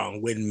is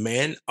strong. When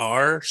men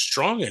are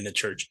strong in the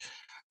church,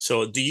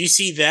 so do you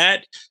see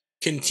that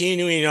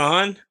continuing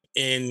on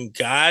in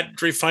God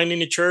refining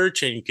the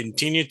church and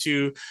continue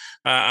to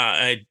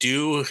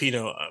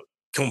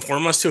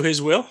conform us to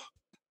His will?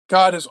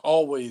 God is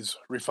always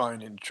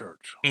refining the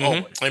church.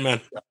 Always.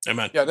 Amen. Yeah.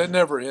 Amen. Yeah, that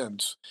never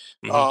ends.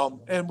 Hmm.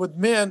 And with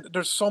men,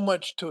 there's so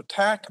much to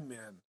attack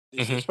men,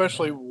 Hmm.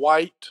 especially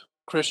white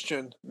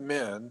Christian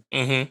men.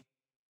 Hmm.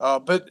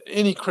 But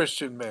any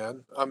Christian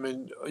man, I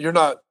mean, you're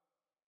not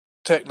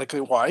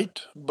technically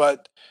white,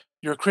 but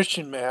you're a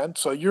Christian man,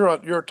 so you're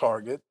a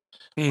target.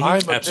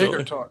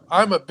 Absolutely.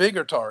 I'm a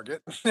bigger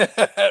target,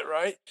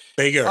 right?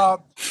 Bigger.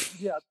 Um,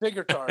 yeah,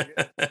 bigger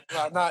target.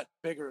 Well, not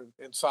bigger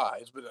in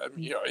size, but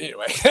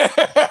anyway.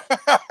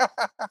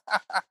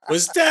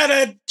 Was that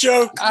a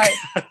joke? I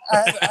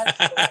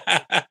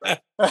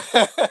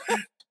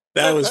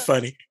That was but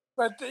funny.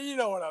 you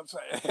know what I'm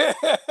saying.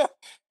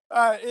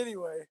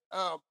 Anyway,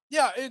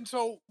 yeah, and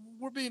so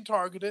we're being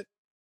targeted.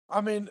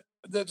 I mean,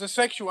 the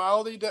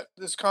sexuality that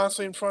is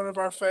constantly in front of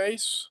our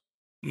face,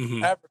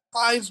 Hmm.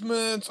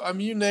 advertisements. I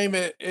mean, you name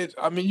it.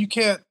 I mean, you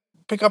can't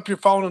pick up your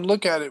phone and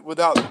look at it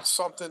without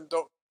something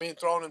being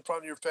thrown in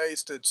front of your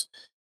face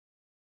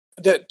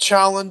that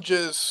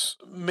challenges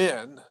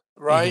men,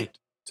 Hmm. right,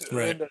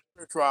 Right. in their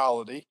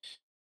spirituality.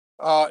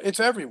 It's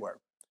everywhere.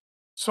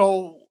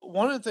 So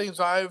one of the things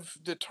I've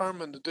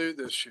determined to do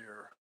this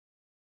year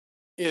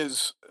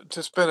is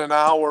to spend an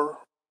hour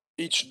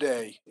each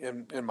day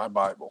in my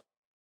Bible.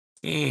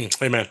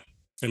 Amen.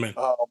 Amen.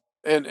 Um,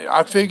 and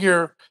I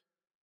figure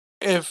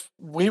if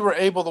we were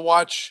able to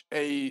watch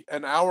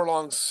an hour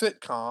long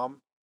sitcom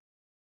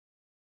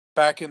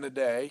back in the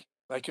day,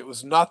 like it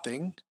was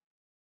nothing,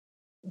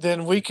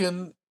 then we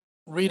can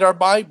read our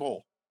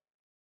Bible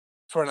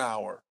for an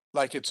hour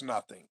like it's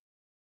nothing,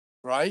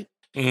 right?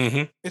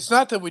 Hmm. It's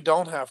not that we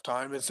don't have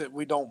time, it's that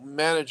we don't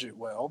manage it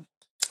well.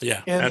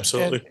 Yeah, And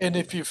absolutely. and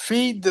if you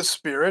feed the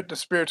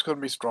spirit's going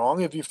to be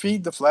strong. If you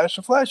feed the flesh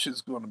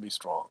is going to be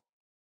strong.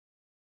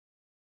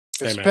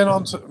 Amen.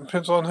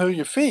 Depends on who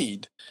you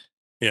feed.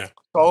 Yeah.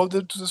 So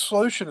the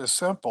solution is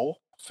simple: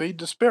 feed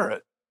the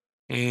spirit.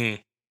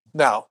 Mm,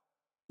 Now,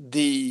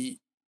 the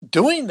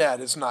doing that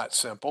is not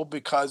simple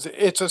because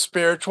it's a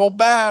spiritual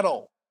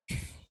battle,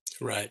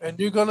 right. and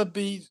you're going to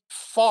be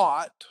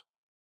fought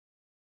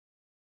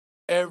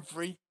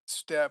every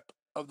step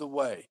of the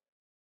way.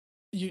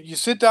 You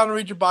sit down and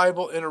read your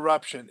Bible,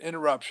 interruption,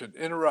 interruption,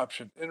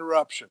 interruption,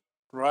 interruption,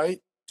 right?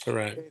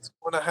 Right. It's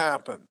going to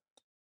happen.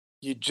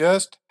 You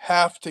just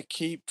have to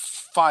keep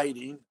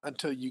fighting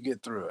until you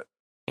get through it.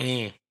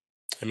 Mm,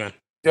 amen.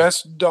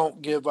 Just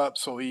don't give up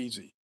so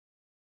easy.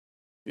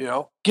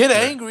 Get Right.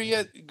 angry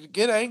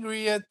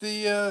at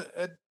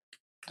the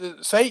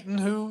Satan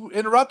who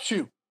interrupts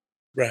you,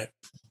 Right.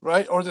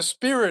 right? Or the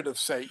spirit of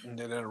Satan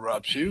that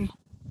interrupts you,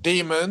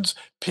 demons,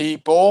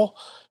 people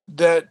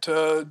that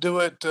do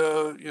it.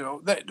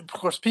 That of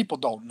course people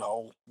don't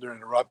know they're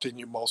interrupting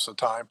you most of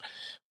the time,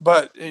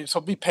 but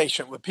so be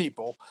patient with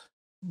people.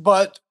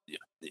 But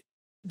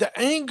the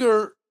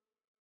anger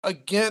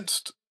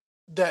against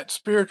that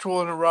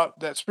spiritual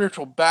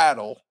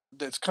battle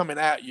that's coming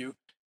at you,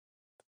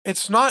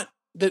 it's not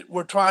that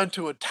we're trying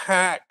to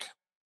attack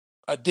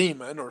a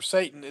demon or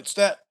Satan. It's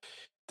that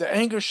the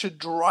anger should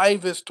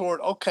drive us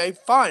toward, okay,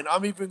 fine,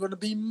 I'm even going to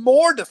be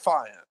more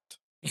defiant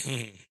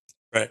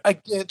Right.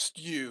 against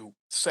you,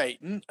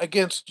 Satan,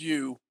 against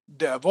you,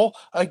 devil,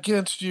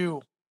 against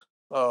you,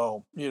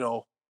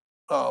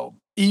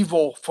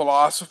 evil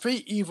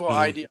philosophy, evil Mhm.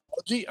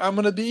 ideology. I'm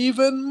going to be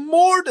even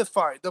more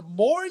defiant. The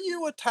more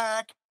you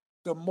attack,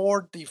 the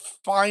more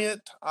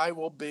defiant I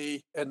will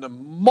be, and the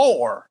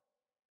more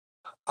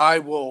I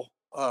will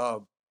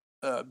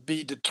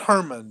be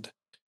determined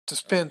to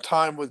spend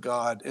time with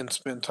God and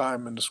spend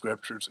time in the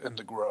scriptures and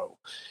to grow.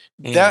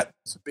 Mm. That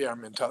should be our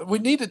mentality. We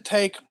need to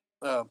take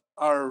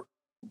our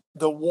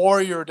the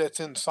warrior that's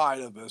inside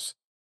of us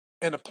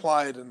and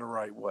apply it in the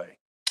right way.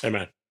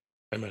 Amen.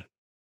 Amen.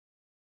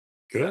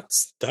 Yeah. Good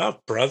stuff,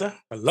 brother.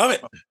 I love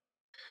it.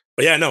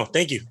 But yeah, no,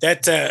 thank you.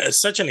 That's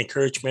such an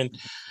encouragement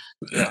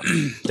Yeah.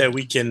 that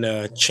we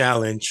can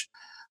challenge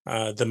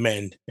the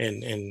men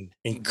and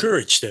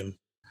encourage them.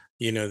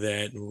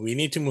 That we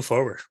need to move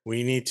forward.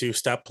 We need to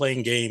stop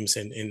playing games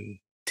and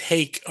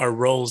take our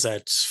roles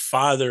as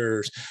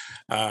fathers,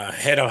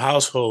 head of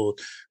household,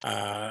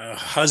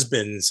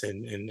 husbands,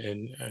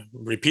 and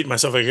repeat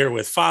myself here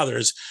with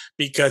fathers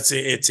because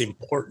it's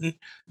important.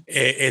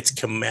 It's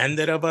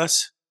commanded of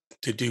us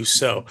to do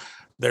so.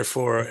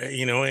 Therefore,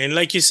 and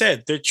like you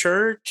said,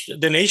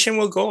 the nation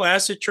will go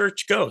as the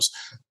church goes.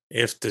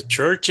 If the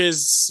church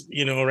is,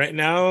 right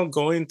now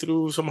going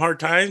through some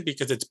hard times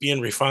because it's being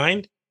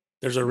refined,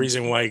 there's a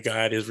reason why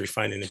God is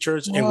refining the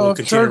church and will Well,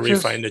 continue to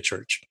refine the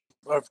church.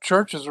 if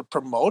churches are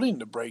promoting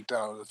the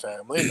breakdown of the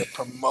family and they're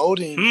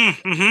promoting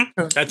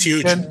Mm-hmm. That's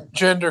huge.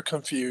 gender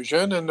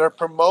confusion and they're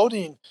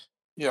promoting,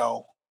 you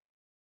know,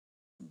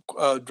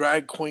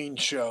 drag queen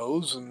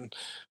shows and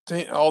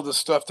all the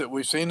stuff that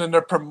we've seen, and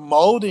they're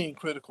promoting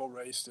critical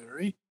race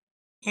theory,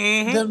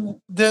 Mm-hmm.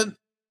 then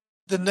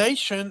the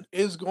nation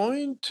is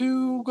going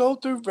to go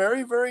through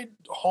very, very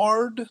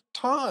hard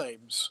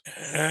times.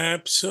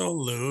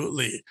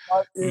 Absolutely.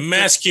 But if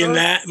the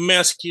church,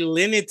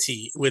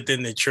 Masculinity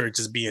within the church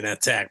is being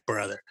attacked,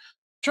 brother.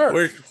 sure,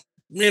 We're,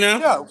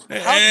 yeah,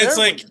 it's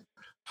like,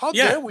 how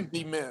yeah. dare we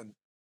be men?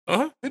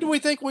 Uh-huh. Who do we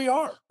think we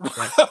are?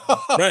 Right.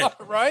 Right.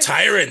 Right?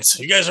 Tyrants.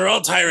 You guys are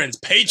all tyrants.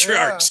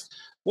 Patriarchs. Yeah.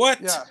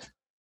 What? Yeah.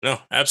 No,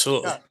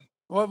 absolutely. Yeah.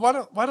 Well, why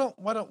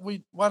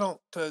don't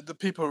the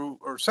people who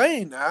are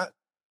saying that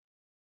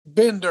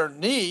bend their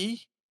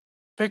knee,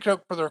 pick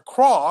up for their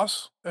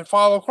cross, and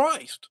follow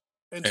Christ,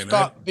 and Amen.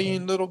 stop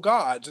being little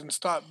gods, and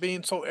stop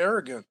being so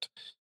arrogant,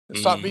 and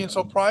stop being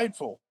so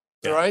prideful.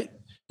 Yeah. Right?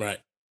 Right.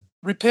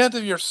 Repent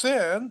of your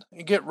sin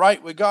and get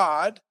right with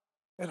God,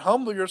 and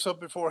humble yourself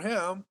before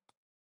Him,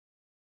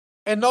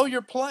 and know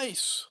your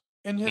place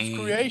in His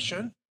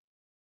creation,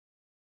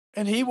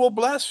 and He will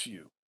bless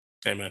you.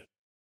 Amen.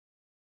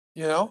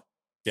 Yeah,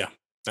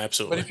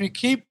 Absolutely. but if you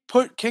keep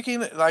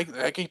kicking it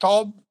like he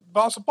told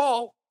Apostle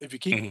Paul, if you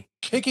keep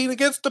kicking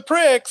against the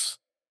pricks,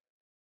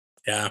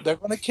 yeah, they're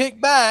going to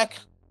kick back,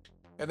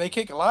 and they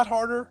kick a lot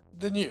harder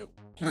than you.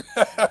 They're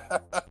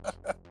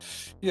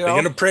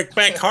going to prick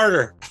back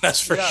harder. That's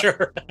for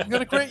sure. You're going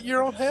to create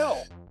your own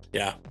hell.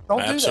 Yeah,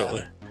 don't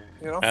absolutely.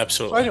 do that.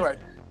 Absolutely. So anyway,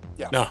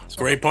 yeah. No,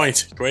 great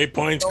points. Great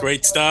points.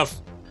 Great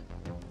stuff.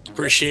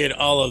 Appreciate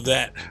all of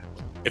that.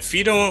 If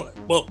you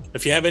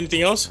have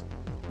anything else,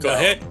 go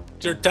ahead.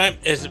 It's your time.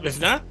 If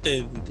not,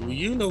 then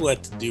you know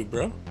what to do,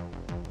 bro.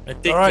 I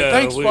think. All right,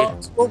 thanks,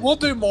 folks. We'll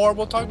do more.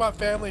 We'll talk about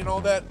family and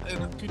all that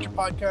in a future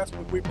podcast.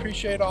 But we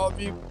appreciate all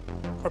of you.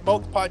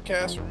 Promote the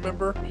podcast.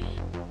 Remember,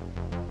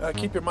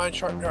 keep your mind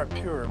sharp, your heart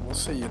pure. And we'll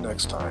see you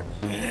next time.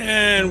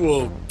 And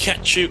we'll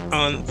catch you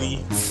on the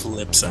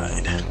flip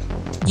side.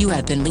 You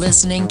have been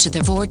listening to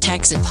the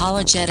Vortex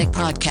Apologetic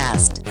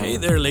Podcast. Hey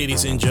there,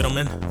 ladies and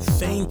gentlemen.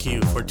 Thank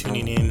you for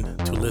tuning in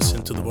to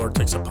listen to the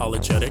Vortex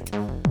Apologetic.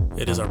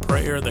 It is our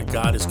prayer that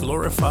God is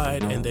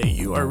glorified and that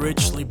you are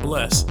richly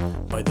blessed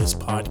by this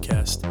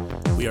podcast.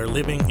 We are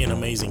living in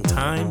amazing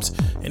times,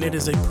 and it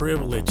is a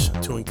privilege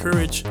to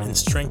encourage and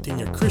strengthen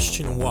your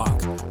Christian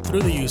walk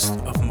through the use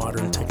of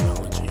modern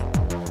technology.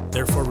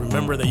 Therefore,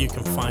 remember that you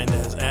can find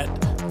us at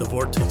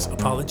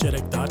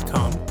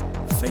thevortexapologetic.com,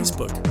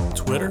 Facebook,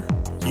 Twitter,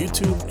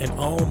 YouTube, and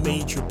all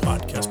major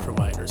podcast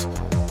providers.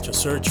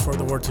 Just search for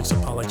The Vortex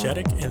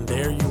Apologetic, and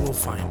there you will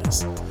find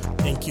us.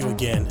 Thank you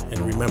again, and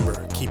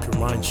remember, keep your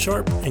mind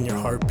sharp and your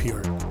heart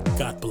pure.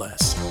 God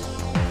bless.